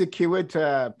 Have you secured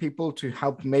people to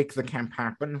help make the camp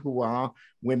happen who are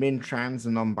women, trans,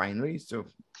 and non-binary? So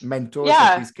mentors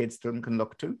that these kids can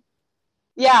look to?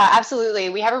 Yeah, absolutely.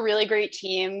 We have a really great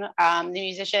team. The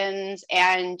musicians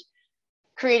and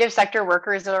creative sector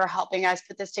workers that are helping us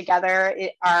put this together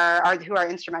who are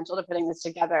instrumental to putting this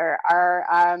together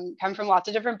come from lots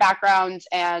of different backgrounds,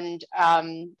 and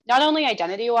not only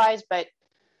identity-wise, but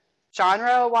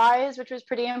genre-wise, which was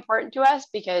pretty important to us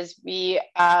because we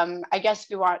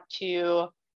want to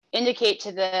indicate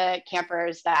to the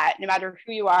campers that no matter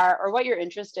who you are or what your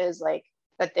interest is, like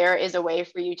that there is a way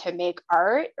for you to make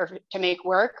art or to make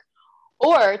work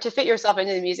or to fit yourself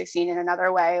into the music scene in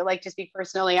another way. Like, to speak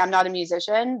personally, I'm not a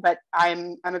musician, but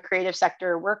I'm a creative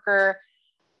sector worker.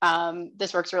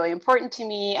 This work's really important to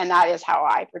me, and that is how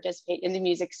I participate in the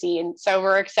music scene. So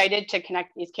we're excited to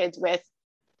connect these kids with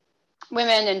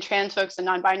women and trans folks and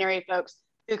non-binary folks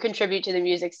who contribute to the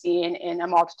music scene in a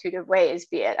multitude of ways,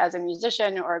 be it as a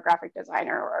musician or a graphic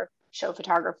designer or a show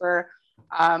photographer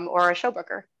or a show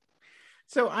booker.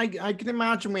 So I can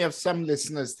imagine we have some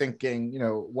listeners thinking,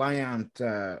 why aren't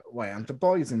the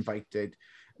boys invited?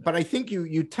 But I think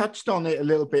you touched on it a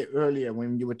little bit earlier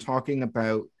when you were talking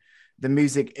about the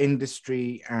music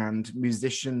industry and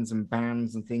musicians and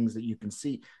bands and things that you can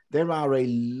see. There are a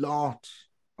lot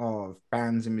of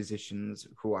bands and musicians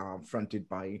who are fronted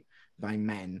by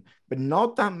men, but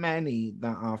not that many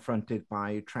that are fronted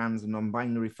by trans and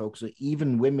non-binary folks or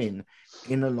even women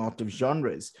in a lot of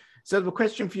genres. So the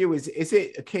question for you is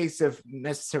it a case of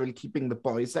necessarily keeping the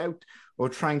boys out or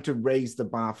trying to raise the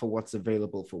bar for what's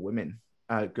available for women,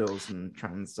 girls and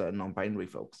trans non-binary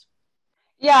folks?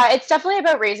 Yeah, it's definitely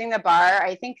about raising the bar.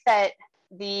 I think that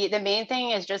the main thing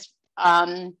is just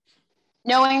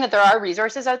knowing that there are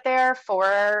resources out there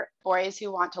for boys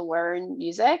who want to learn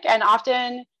music. And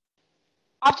often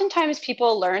oftentimes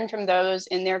people learn from those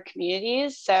in their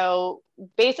communities. So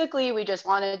basically, we just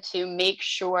wanted to make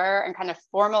sure and kind of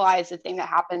formalize the thing that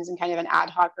happens in kind of an ad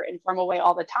hoc or informal way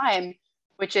all the time,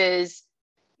 which is,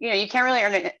 you can't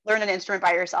really learn an instrument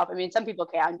by yourself. I mean, some people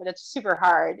can, but it's super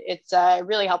hard. It's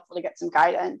really helpful to get some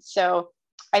guidance. So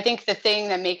I think the thing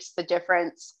that makes the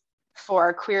difference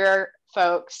for queer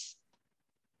folks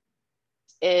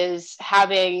is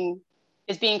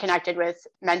being connected with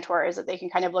mentors that they can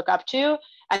kind of look up to,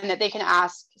 and that they can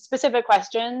ask specific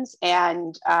questions,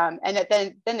 and that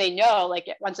then they know, like,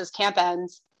 once this camp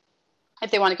ends,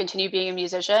 if they want to continue being a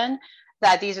musician,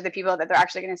 that these are the people that they're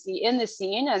actually going to see in the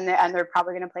scene, and they're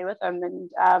probably going to play with them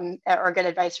and or get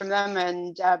advice from them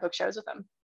and book shows with them.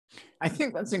 I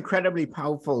think that's incredibly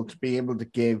powerful to be able to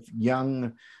give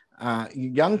young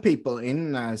people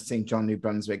in St. John, New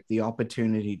Brunswick, the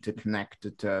opportunity to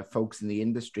connect to folks in the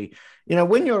industry.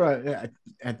 When you're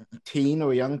a teen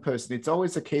or a young person, it's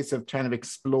always a case of trying to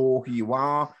explore who you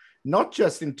are, not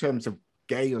just in terms of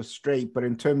gay or straight, but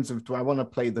in terms of, do I want to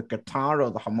play the guitar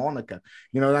or the harmonica?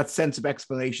 That sense of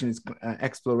exploration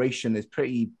is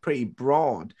pretty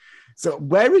broad. So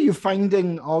where are you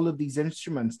finding all of these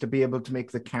instruments to be able to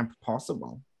make the camp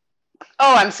possible?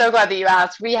 Oh, I'm so glad that you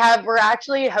asked. We're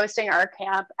actually hosting our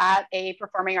camp at a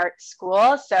performing arts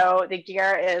school. So the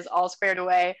gear is all squared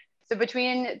away. So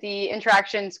between the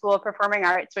Interaction School of Performing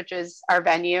Arts, which is our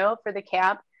venue for the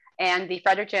camp, and the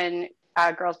Fredericton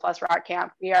Girls Plus Rock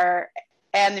Camp,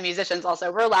 and the musicians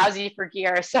also, we're lousy for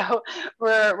gear. So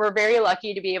we're very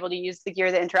lucky to be able to use the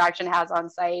gear that Interaction has on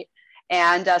site.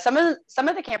 And some of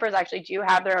the campers actually do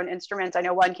have their own instruments. I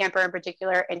know one camper in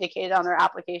particular indicated on their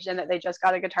application that they just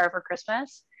got a guitar for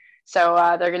Christmas. So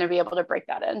they're going to be able to break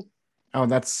that in. Oh,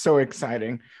 that's so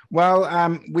exciting.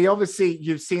 Well,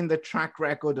 you've seen the track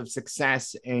record of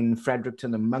success in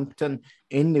Fredericton and Moncton,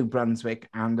 in New Brunswick,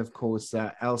 and of course,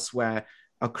 elsewhere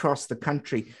across the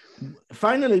country.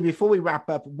 Finally, before we wrap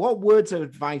up, what words of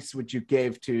advice would you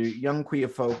give to young queer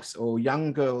folks or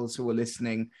young girls who are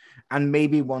listening and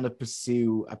maybe want to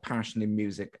pursue a passion in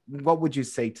music? What would you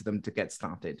say to them to get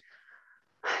started?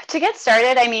 To get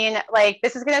started, I mean, like,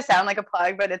 this is going to sound like a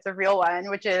plug, but it's a real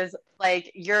one, which is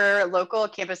like your local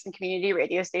campus and community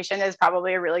radio station is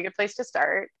probably a really good place to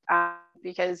start,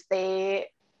 because they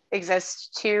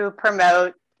exist to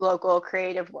promote local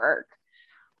creative work.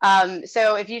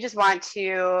 So if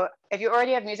you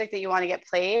already have music that you want to get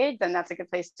played, then that's a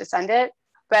good place to send it.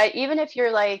 But even if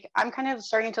you're like, I'm kind of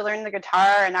starting to learn the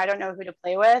guitar and I don't know who to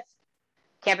play with,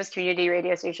 campus community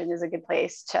radio station is a good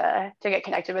place to get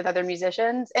connected with other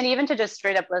musicians, and even to just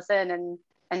straight up listen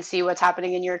and see what's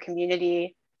happening in your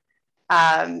community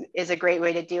is a great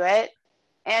way to do it.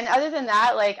 And other than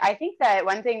that, like, I think that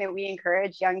one thing that we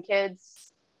encourage young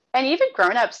kids and even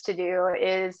grownups to do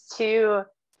is to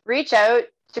reach out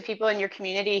to people in your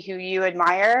community who you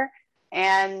admire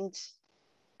and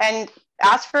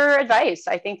ask for advice.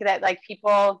 I think that, like,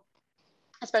 people,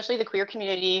 especially the queer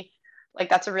community, like,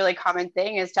 that's a really common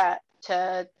thing, is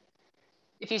to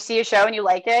if you see a show and you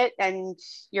like it and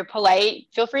you're polite,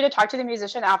 feel free to talk to the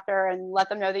musician after and let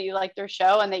them know that you like their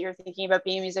show and that you're thinking about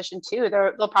being a musician too.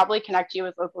 They'll probably connect you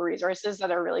with local resources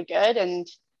that are really good. And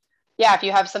yeah, if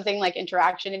you have something like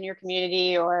Interaction in your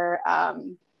community or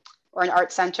an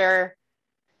art center,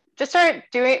 just start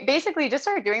doing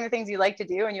the things you like to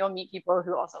do, and you'll meet people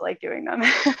who also like doing them.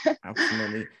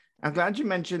 Absolutely. I'm glad you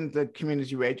mentioned the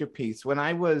community radio piece. When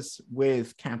I was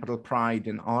with Capital Pride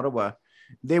in Ottawa,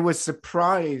 they were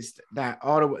surprised that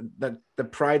the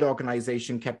Pride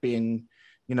organization kept being,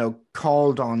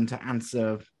 called on to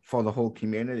answer for the whole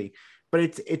community. But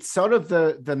it's sort of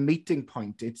the meeting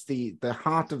point. It's the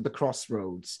heart of the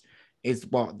crossroads is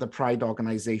what the Pride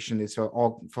organization is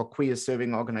for queer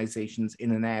serving organizations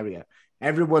in an area.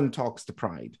 Everyone talks to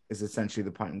Pride is essentially the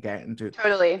point I'm getting to.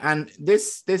 Totally. And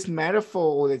this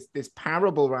metaphor, or this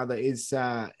parable rather, is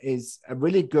a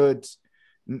really good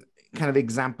kind of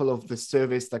example of the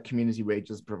service that community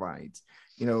radios provides.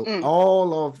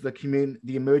 All of the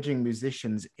emerging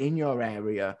musicians in your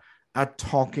area are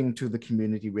talking to the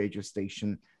community radio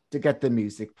station to get the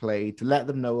music played, to let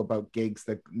them know about gigs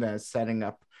that they're setting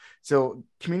up. So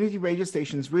community radio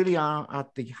stations really are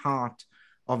at the heart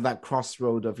of that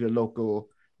crossroad of your local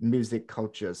music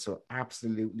culture. So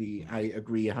absolutely, I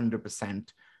agree 100%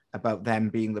 about them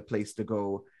being the place to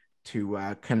go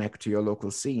to connect to your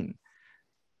local scene.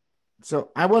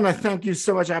 So I want to thank you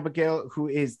so much, Abigail, who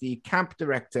is the camp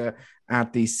director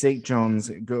at the St. John's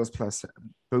Girls Plus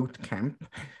Boot Camp.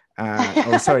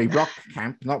 Rock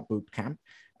Camp, not boot camp.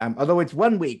 Although it's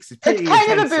 1 week, so it's kind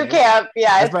intensive. Of a boot camp.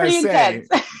 Yeah, it's pretty intense.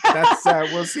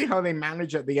 We'll see how they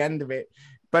manage at the end of it.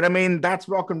 But I mean, that's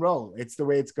rock and roll. It's the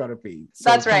way it's got to be. So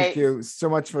That's right. Thank you so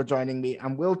much for joining me.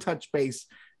 And we'll touch base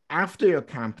after your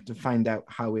camp to find out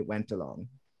how it went along.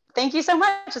 Thank you so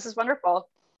much. This is wonderful.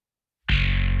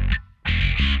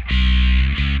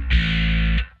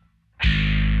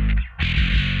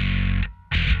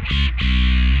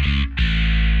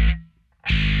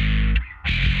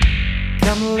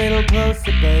 Come a little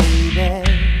closer, baby.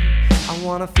 I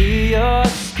wanna feel your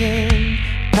skin.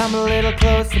 Come a little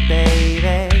closer,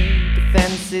 baby. The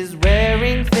fence is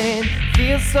wearing thin.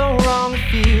 Feels so wrong,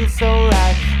 feels so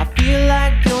right. I feel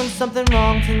like doing something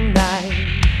wrong tonight.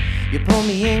 You pull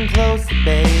me in closer,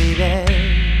 baby.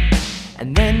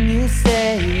 And then you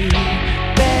say,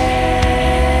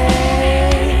 babe,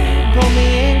 pull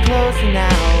me in closer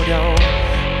now, don't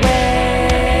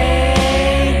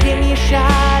wait. Give me a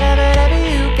shot of whatever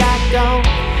you got, don't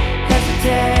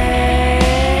hesitate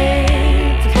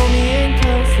to pull me in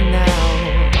closer now.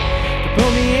 To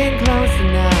pull me in closer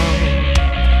now.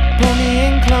 Pull me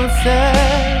in closer.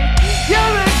 You're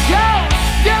a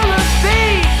ghost, you're a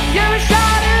thief, you're a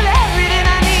shot of everything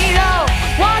I need. Oh,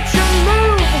 watch you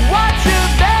move, watch you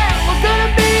bend. We're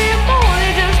gonna be more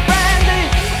than just friends.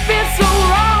 Feels so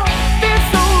wrong, feels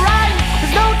so right.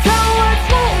 There's no telling what's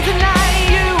wrong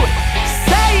tonight. You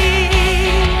say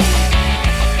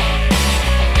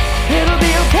it'll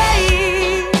be okay.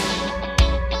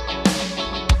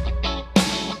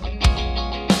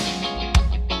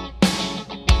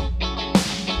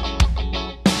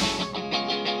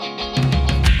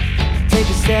 Take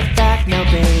a step back now,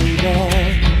 baby.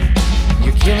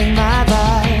 You're killing my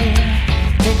vibe.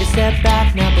 Take a step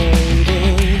back now,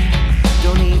 baby.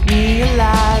 Don't eat me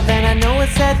alive. And I know I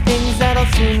said things that I'll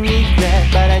soon regret,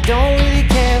 but I don't really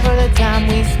care for the time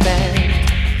we spend.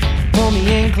 Pull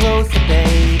me in closer,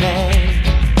 baby.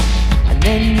 And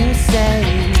then you say,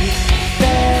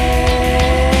 babe,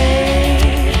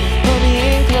 pull me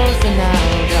in closer now,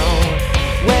 don't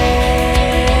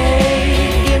wait.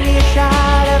 Give me a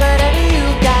shot of whatever you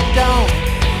got, don't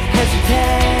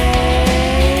hesitate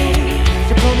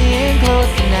to pull me in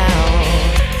closer now.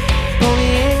 Pull me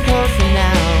in closer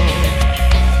now.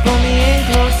 Pull me in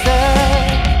closer.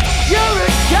 You're a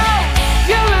ghost,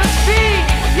 you're a thief,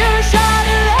 you're a shot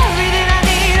of everything I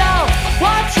need. Oh,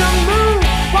 watch you move,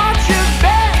 watch you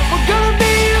bend. We're gonna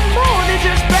be more than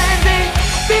just friends. It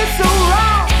feels so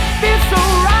wrong, feels so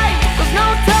right. There's no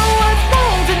telling what's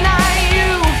wrong tonight.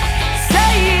 You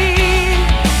say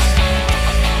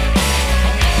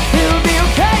it'll be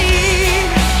okay.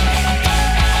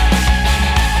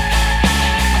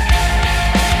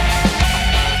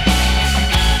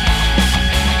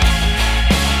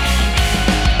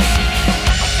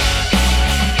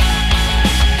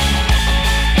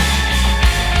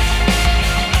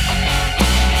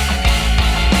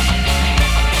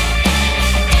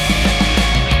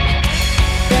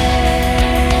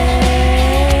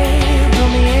 Pull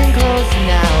me in closer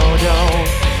now, don't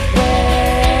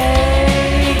wait.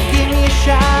 Give me a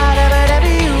shot of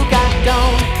whatever you got,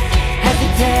 don't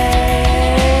hesitate.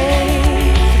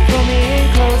 Pull me in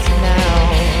closer now.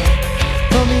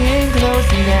 Pull me in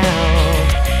closer now.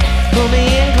 Pull me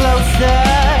in closer.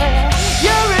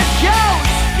 You're a ghost,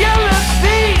 you're a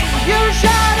thief, you're a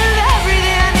shot of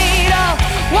everything I need. Oh,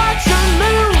 watch you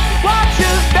move, watch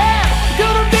you bend.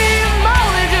 Gonna be more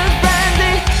than just friends.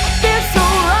 It feels so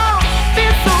wrong,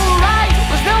 feels so right.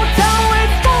 There's no telling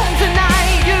what's wrong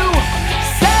tonight. You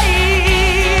say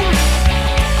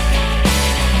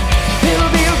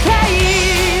it'll be okay.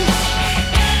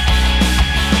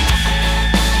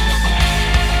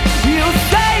 You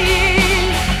say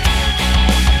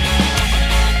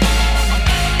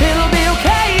it'll be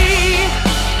okay.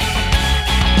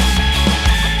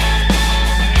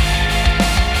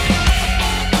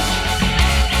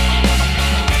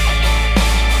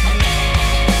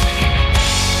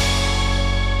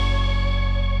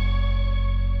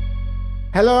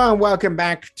 Hello and welcome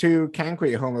back to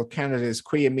CanQueer, home of Canada's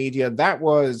queer media. That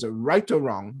was Right or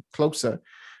Wrong, Closer,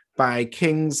 by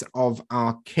Kings of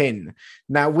Our Kin.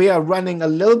 Now, we are running a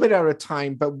little bit out of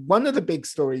time, but one of the big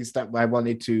stories that I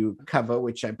wanted to cover,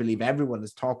 which I believe everyone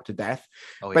has talked to death,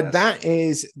 but yes. that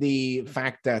is the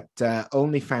fact that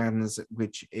OnlyFans,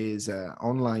 which is an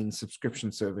online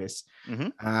subscription service,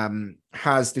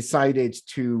 has decided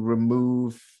to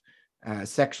remove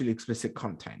sexually explicit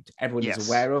content. Everyone is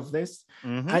aware of this.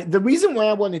 The reason why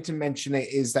I wanted to mention it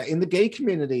is that in the gay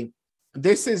community,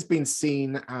 this has been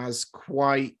seen as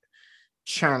quite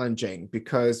challenging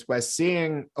because we're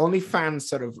seeing OnlyFans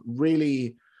sort of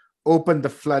really open the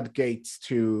floodgates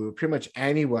to pretty much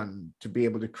anyone to be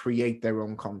able to create their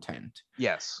own content.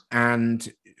 Yes.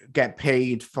 And get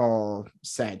paid for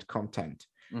said content.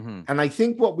 Mhm. And I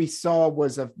think what we saw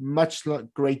was a much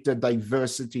greater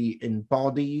diversity in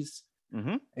bodies,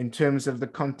 Mhm. in terms of the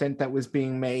content that was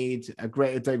being made, a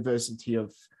greater diversity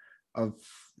of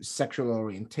sexual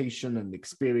orientation and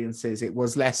experiences. It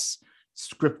was less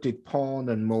scripted porn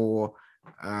and more,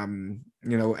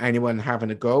 anyone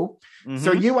having a go.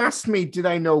 So Mhm. you asked me, did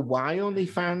I know why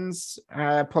OnlyFans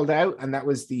pulled out? And that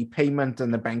was the payment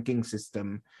and the banking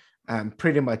system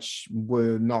pretty much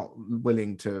were not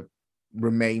willing to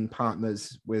remain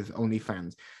partners with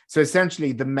OnlyFans. So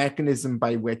essentially the mechanism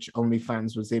by which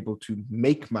OnlyFans was able to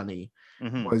make money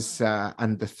Mhm. was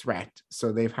under threat.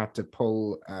 So they've had to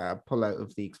pull out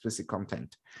of the explicit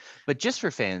content. But Just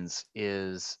for Fans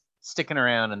is sticking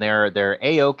around, and they're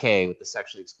A-okay with the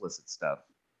sexually explicit stuff.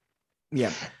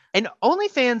 Yeah. And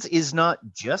OnlyFans is not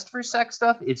just for sex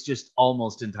stuff, it's just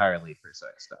almost entirely for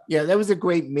sex stuff. Yeah, there was a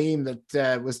great meme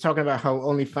that was talking about how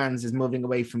OnlyFans is moving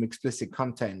away from explicit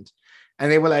content.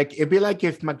 And they were like, it'd be like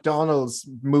if McDonald's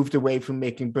moved away from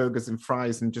making burgers and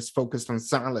fries and just focused on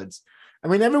salads. I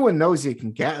mean, everyone knows you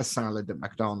can get a salad at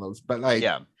McDonald's, but like,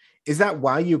 Yeah. is that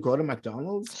why you go to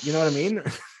McDonald's? You know what I mean?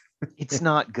 It's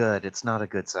not good. It's not a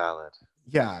good salad.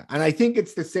 Yeah, and I think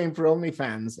it's the same for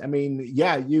OnlyFans. I mean,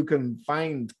 yeah, you can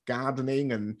find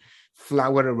gardening and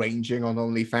flower arranging on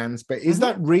OnlyFans, but is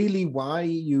that really why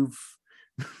you've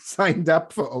signed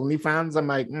up for OnlyFans? I'm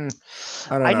like,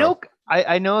 I don't know.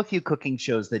 I know a few cooking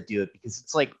shows that do it because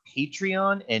it's like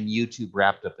Patreon and YouTube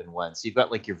wrapped up in one. So you've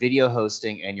got like your video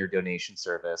hosting and your donation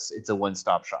service. It's a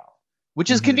one-stop shop,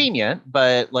 which is convenient,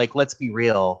 but like, let's be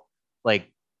real, like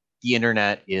the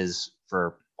internet is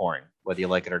for porn, whether you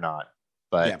like it or not.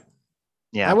 But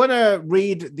yeah. I want to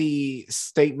read the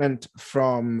statement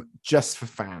from Just for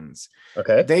Fans.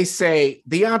 Okay. They say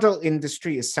the adult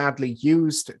industry is sadly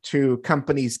used to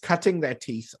companies cutting their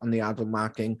teeth on the adult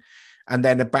marking and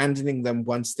then abandoning them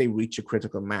once they reach a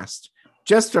critical mass.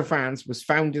 Just for Fans was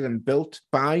founded and built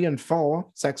by and for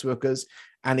sex workers,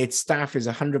 and its staff is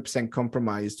 100%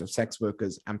 comprised of sex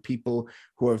workers and people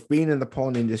who have been in the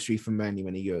porn industry for many,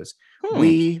 many years.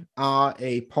 We are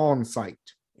a porn site,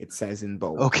 it says in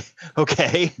bold.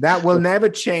 Okay. That will never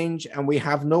change, and we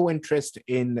have no interest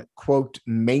in, quote,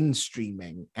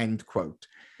 mainstreaming, end quote.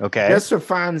 Okay. Just for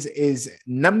Fans is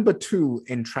number 2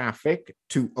 in traffic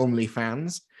to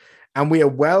OnlyFans, and we are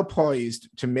well poised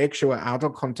to make sure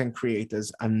adult content creators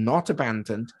are not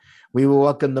abandoned. We will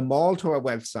welcome them all to our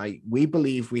website. We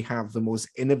believe we have the most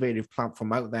innovative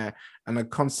platform out there and are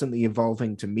constantly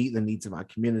evolving to meet the needs of our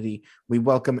community. We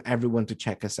welcome everyone to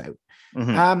check us out.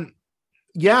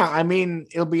 Yeah, I mean,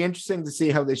 it'll be interesting to see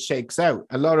how this shakes out.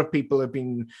 A lot of people have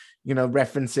been,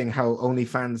 referencing how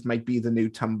OnlyFans might be the new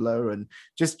Tumblr and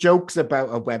just jokes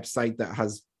about a website that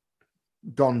has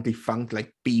gone defunct,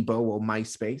 like Bebo or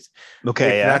MySpace.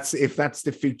 Okay, if that's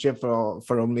the future for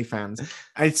OnlyFans.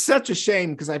 And it's such a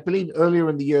shame because I believe earlier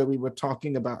in the year we were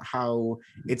talking about how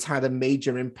it's had a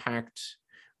major impact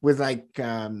with like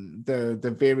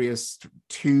the various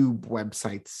tube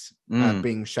websites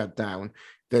being shut down.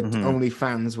 That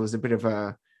OnlyFans was a bit of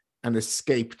an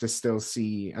escape to still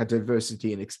see a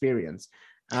diversity and experience,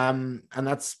 and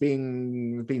that's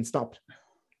being stopped.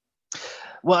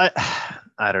 Well,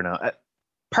 I don't know.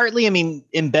 Partly, I mean,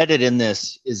 embedded in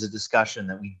this is a discussion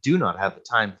that we do not have the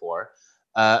time for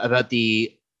about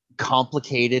the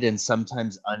complicated and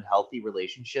sometimes unhealthy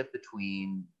relationship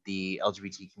between the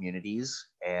LGBT communities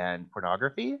and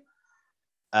pornography.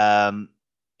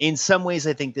 In some ways,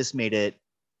 I think this made it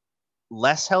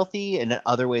less healthy, and in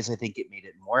other ways, I think it made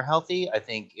it more healthy. I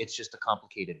think it's just a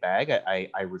complicated bag.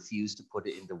 I refuse to put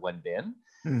it into one bin.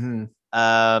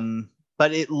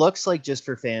 But it looks like Just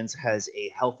for Fans has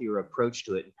a healthier approach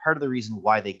to it. And part of the reason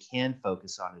why they can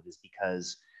focus on it is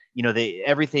because,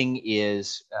 everything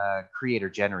is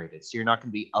creator generated. So you're not going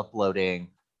to be uploading,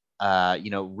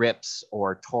 rips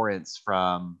or torrents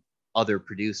from other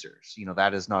producers.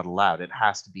 That is not allowed. It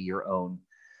has to be your own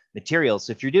material.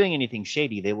 So if you're doing anything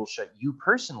shady, they will shut you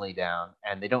personally down,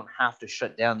 and they don't have to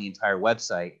shut down the entire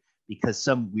website because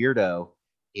some weirdo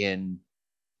in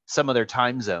some other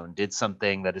time zone did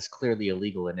something that is clearly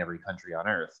illegal in every country on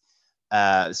earth.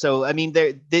 So I mean,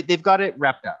 they've got it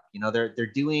wrapped up.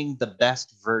 They're doing the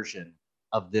best version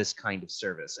of this kind of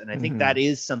service, and I think that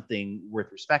is something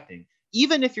worth respecting.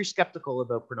 Even if you're skeptical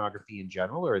about pornography in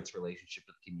general or its relationship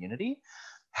with the community,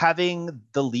 having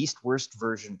the least worst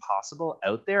version possible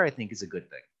out there, I think, is a good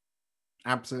thing.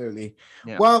 Absolutely.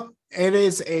 Yeah. Well, it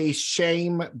is a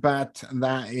shame, but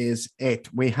that is it.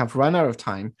 We have run out of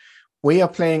time. We are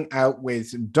playing out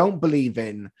with Don't Believe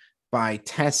In by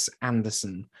Tess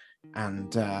Anderson.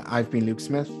 And I've been Luke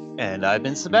Smith. And I've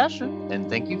been Sebastian. And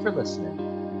thank you for listening.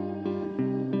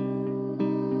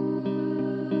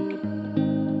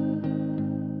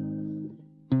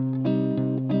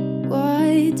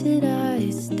 did I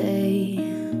stay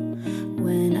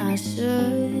when I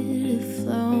should have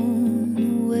flown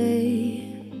away?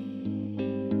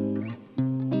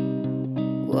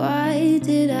 Why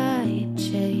did I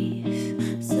chase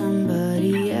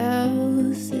somebody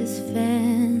else's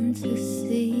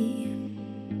fantasy?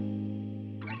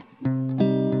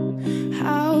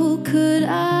 How could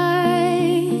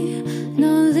I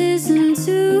not listen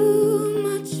to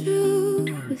my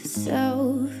true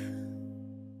self?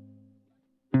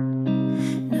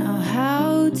 Now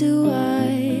how do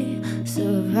I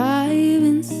survive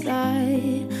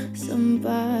inside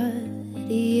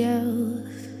somebody else?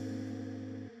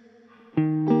 I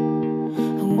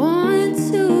want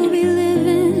to be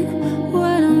living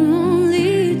what I'm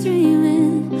only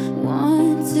dreaming.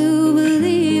 Want to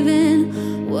believe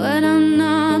in what I'm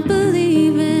not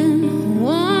believing.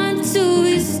 Want to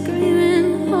be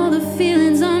screaming all the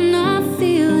feelings I'm not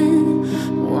feeling.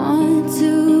 Want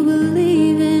to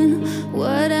believe in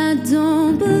what I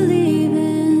don't believe in.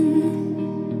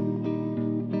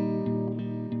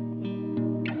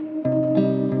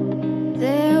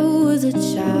 There was a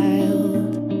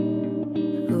child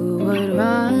who would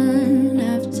run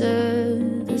after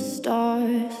the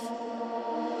stars,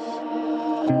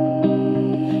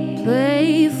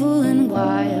 playful and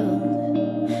wild.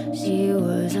 She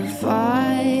was a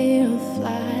firefly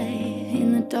in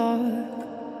the dark.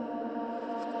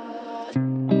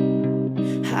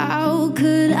 How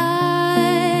could I